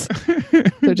Awards.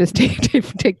 So just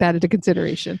take that into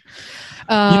consideration. You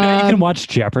can watch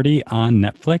Jeopardy on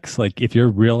Netflix. Like if you're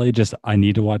really I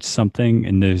need to watch something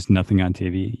and there's nothing on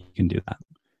TV, you can do that.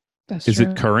 That's Is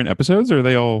it current episodes or are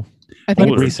they all? I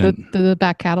think it's recent. The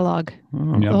back catalog,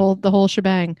 the whole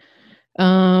shebang.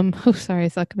 Sorry, I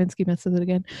saw Kaminsky messes it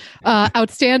again.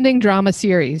 Outstanding drama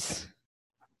series.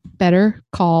 Better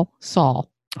Call Saul.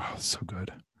 Oh, so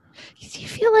good.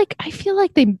 I feel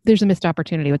like there's a missed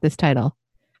opportunity with this title.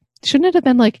 Shouldn't it have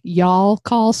been like Y'all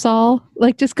Call Saul?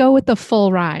 Like just go with the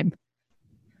full rhyme.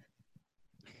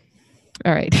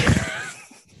 All right.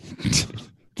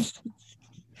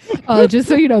 Just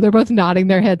so you know, they're both nodding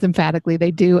their heads emphatically. They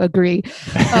do agree.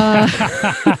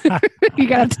 You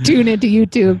got to tune into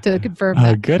YouTube to confirm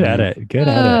that. Good at it. Good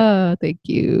at it. Thank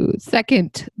you.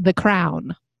 Second, The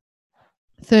Crown.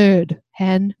 Third,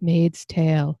 Handmaid's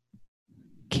Tale.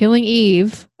 Killing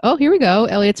Eve. Oh, here we go.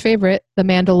 Elliot's favorite, The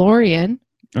Mandalorian.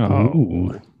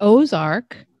 Oh.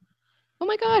 Ozark. Oh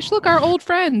my gosh, look, our old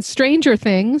friends, Stranger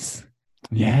Things.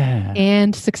 Yeah.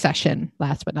 And Succession,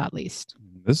 last but not least.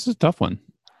 This is a tough one.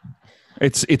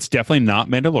 It's definitely not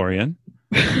Mandalorian.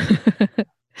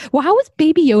 Well, how was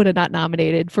Baby Yoda not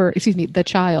nominated for, the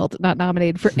child not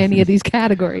nominated for any of these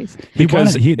categories?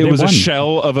 Because it was a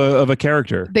shell of a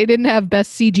character. They didn't have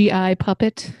best CGI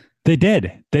puppet. They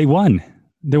did. They won.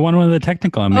 They won one of the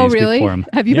technical Emmys. Oh, really? Before him.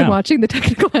 Have you been watching the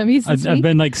technical Emmys this I've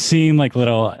been seeing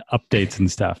little updates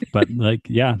and stuff. But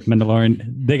Mandalorian,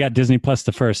 they got Disney Plus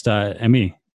the first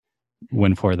Emmy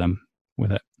win for them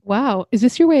with it. Wow. Is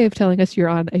this your way of telling us you're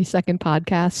on a second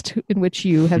podcast in which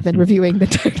you have been reviewing the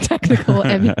technical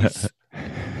Emmys?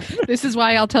 This is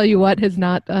why I'll tell you what has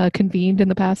not convened in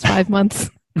the past 5 months.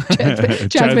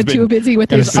 Chad's been too busy with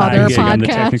his other podcast. On the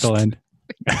technical end.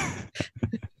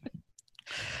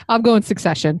 I'm going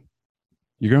Succession.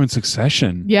 You're going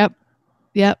Succession? Yep.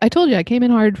 I told you I came in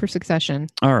hard for Succession.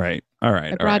 All right.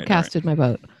 I broadcasted my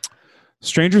vote.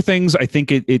 Stranger Things, I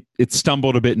think it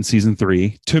stumbled a bit in season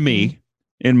 3. To me,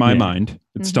 in my mind,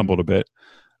 it stumbled a bit.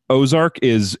 Ozark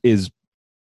is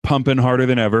pumping harder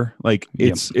than ever.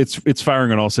 It's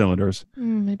firing on all cylinders.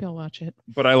 Maybe I'll watch it.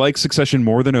 But I like Succession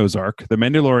more than Ozark. The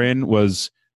Mandalorian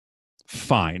was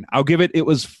fine. I'll give it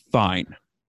was fine.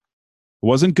 It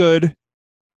wasn't good.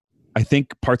 I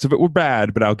think parts of it were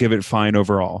bad, but I'll give it fine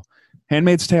overall.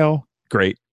 Handmaid's Tale,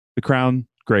 great. The Crown,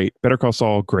 great. Better Call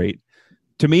Saul, great.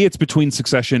 To me, it's between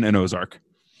Succession and Ozark.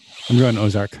 I'm going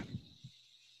Ozark.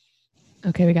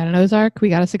 Okay, we got an Ozark, we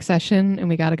got a Succession, and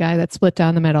we got a guy that's split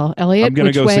down the middle. Elliot, I'm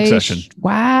going to go Succession.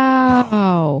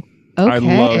 Wow. Okay. I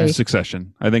love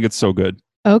Succession. I think it's so good.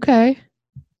 Okay.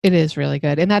 It is really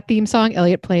good. And that theme song,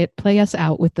 Elliot, play us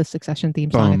out with the Succession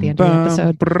theme song at the end of the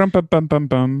episode.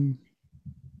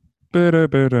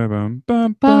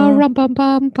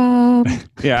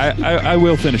 Yeah, I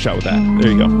will finish out with that.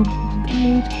 There you go.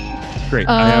 Great.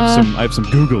 I have some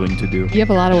Googling to do. You have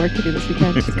a lot of work to do this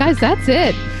weekend. Guys, that's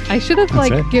it. I should have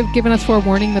given us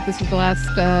forewarning that this was the last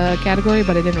category,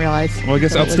 but I didn't realize. Well, I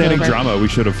guess outstanding drama, we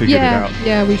should have figured it out.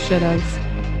 Yeah, we should have.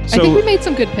 So, I think we made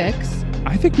some good picks.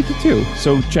 I think we did too.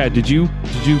 So, Chad, did you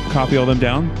copy all them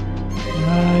down?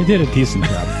 I did a decent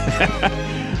job.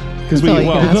 Because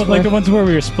the ones where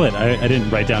we were split, I didn't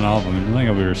write down all of them. I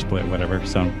think we were split, whatever.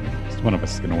 So one of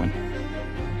us is going to win.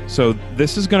 So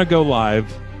this is going to go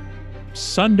live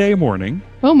Sunday morning.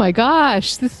 Oh my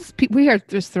gosh! We are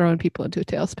just throwing people into a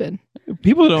tailspin.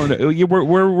 People don't know.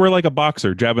 We're like a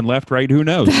boxer, jabbing left, right. Who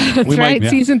knows? That's right.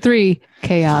 Season 3,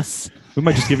 chaos. We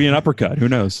might just give you an uppercut. Who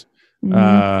knows?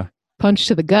 Punch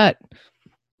to the gut.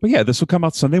 But yeah, this will come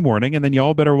out Sunday morning, and then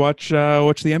y'all better watch the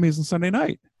Emmys on Sunday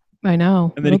night. I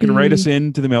know. And then you can write us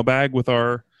into the mailbag with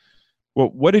our. Well,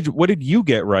 what did you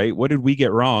get right? What did we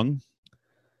get wrong?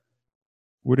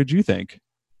 What did you think?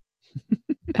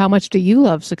 How much do you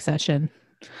love Succession?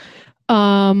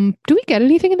 Do we get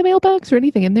anything in the mailbags or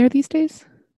anything in there these days?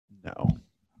 No.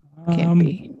 Can't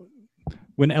be.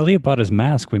 When Elliot bought his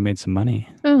mask, we made some money.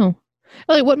 Oh.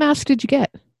 Elliot, what mask did you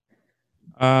get?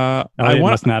 I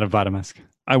must not have bought a mask.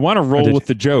 I want to roll with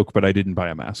the joke, but I didn't buy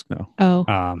a mask. No. Oh.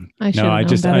 I should. No, I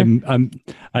just.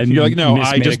 You're like, no,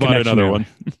 I just bought another one.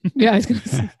 Yeah, I was going to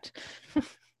say.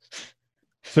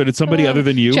 So did somebody other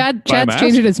than you? Chad's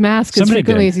changing his mask as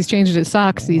frequently as he's changing his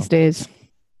socks these days.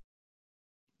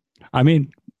 I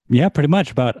mean, yeah, pretty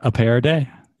much about a pair a day.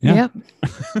 Yeah.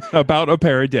 Yep. About a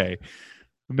pair a day.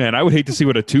 Man, I would hate to see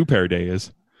what a 2-pair a day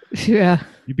is. Yeah.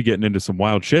 You'd be getting into some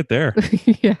wild shit there.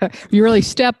 Yeah. You really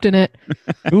stepped in it.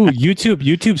 Ooh,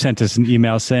 YouTube sent us an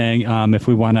email saying if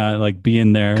we want to be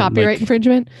in there. Copyright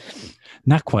infringement?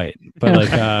 Not quite.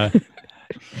 But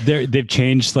they've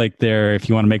changed their if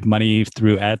you want to make money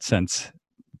through AdSense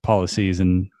policies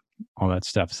and all that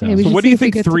stuff. So what do you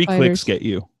think 3 clicks get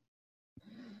you?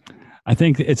 I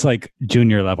think it's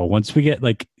junior level. Once we get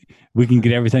we can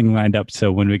get everything lined up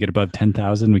so when we get above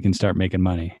 10,000 we can start making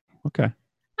money. Okay.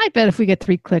 I bet if we get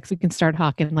 3 clicks, we can start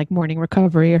hawking morning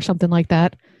recovery or something like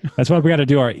that. That's why we got to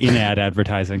do our in-ad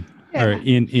advertising or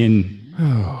in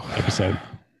episode.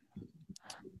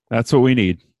 That's what we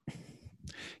need.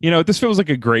 This feels like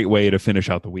a great way to finish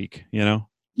out the week,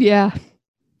 Yeah.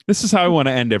 This is how I want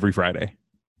to end every Friday.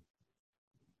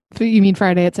 So you mean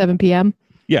Friday at 7 p.m.?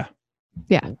 Yeah.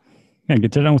 Yeah. Yeah,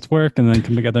 get done with work and then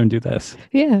come together and do this.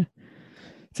 Yeah.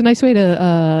 It's a nice way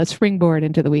to springboard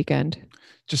into the weekend.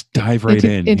 Just dive right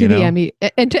into the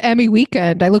Emmy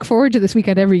weekend. I look forward to this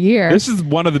weekend every year. This is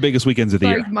one of the biggest weekends of the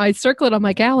year. I circle it on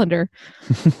my calendar.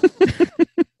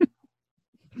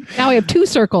 Now I have 2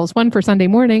 circles, one for Sunday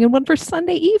morning and one for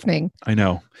Sunday evening. I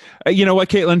know. You know what,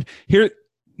 Caitlin? Here,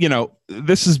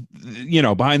 this is,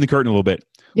 behind the curtain a little bit.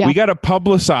 We got to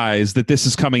publicize that this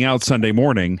is coming out Sunday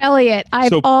morning. Elliot,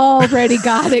 I've already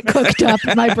got it cooked up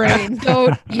in my brain.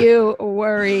 Don't you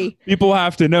worry. People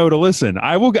have to know to listen.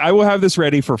 I will have this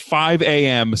ready for 5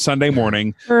 a.m. Sunday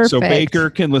morning. Perfect. So Baker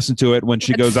can listen to it when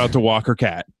she goes out to walk her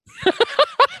cat.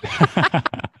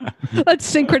 Let's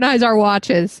synchronize our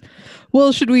watches.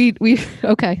 Well, should we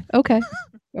okay.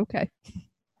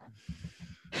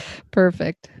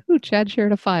 Perfect. Ooh, Chad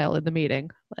shared a file in the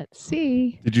meeting. Let's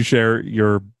see. Did you share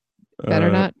your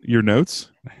your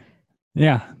notes?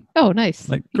 Yeah. Oh, nice.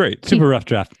 Like great. Super rough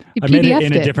draft. I made it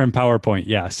in a different PowerPoint.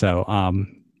 Yeah. So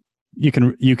you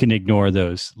can ignore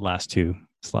those last two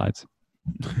slides.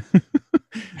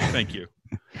 Thank you.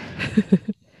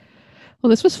 Well,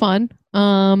 this was fun.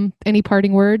 Any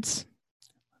parting words?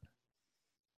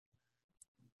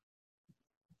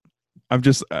 I'm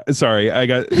just sorry. I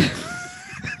got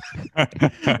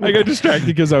distracted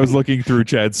because I was looking through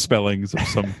Chad's spellings of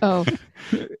some. Oh,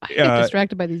 I get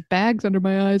distracted by these bags under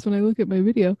my eyes when I look at my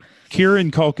video.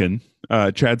 Kieran Culkin.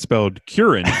 Chad spelled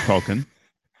Kieran Culkin,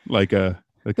 like a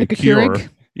cure. Keurig?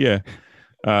 Yeah.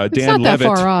 It's Dan not Levitt.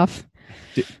 that far off.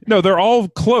 No, they're all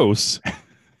close,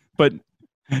 but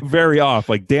very off.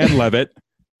 Like Dan Levitt.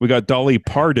 We got Dolly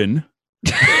Parton.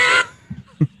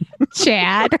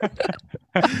 Chad.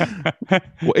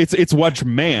 Well, it's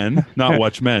Watchman, not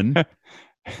Watchmen.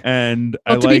 And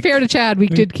to be fair to Chad, we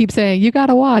did keep saying you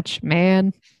gotta watch,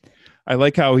 man. I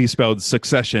like how he spelled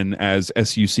succession as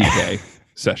SUCK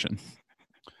session.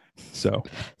 So,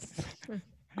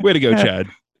 way to go, Chad.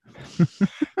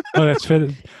 Oh, that's for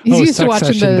He's used to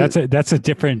watching that's a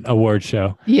different award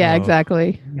show. Yeah,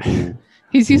 exactly.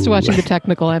 He's used to watching the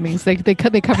technical Emmys.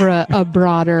 They cover a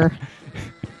broader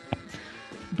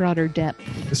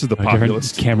depth. This is the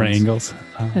populist camera angles.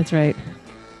 That's right.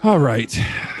 All right.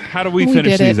 How do we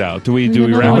finish these out? Do we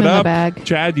wrap it up?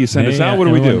 Chad, do you send us out? What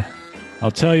do we do? I'll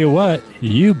tell you what.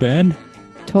 You've been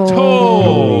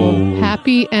told.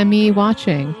 Happy Emmy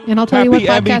watching. And I'll tell you what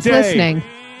podcast listening.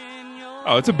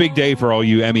 Oh, it's a big day for all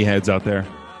you Emmy heads out there.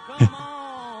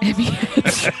 Emmy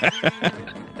heads.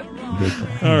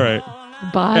 All right.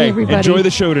 Bye, everybody. Enjoy the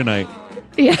show tonight.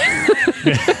 Yeah.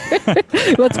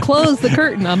 Let's close the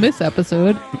curtain on this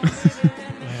episode.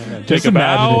 Take a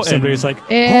bow. Somebody's like,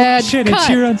 and shit, cut. It's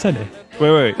here on Sunday.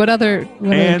 Wait. What other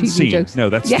and TV scene. jokes? No,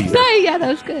 that's yeah, that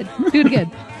was good. Do it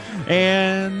again.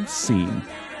 And scene.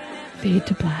 Fade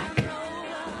to black.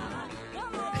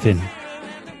 Thin.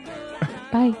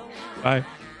 Bye. Bye.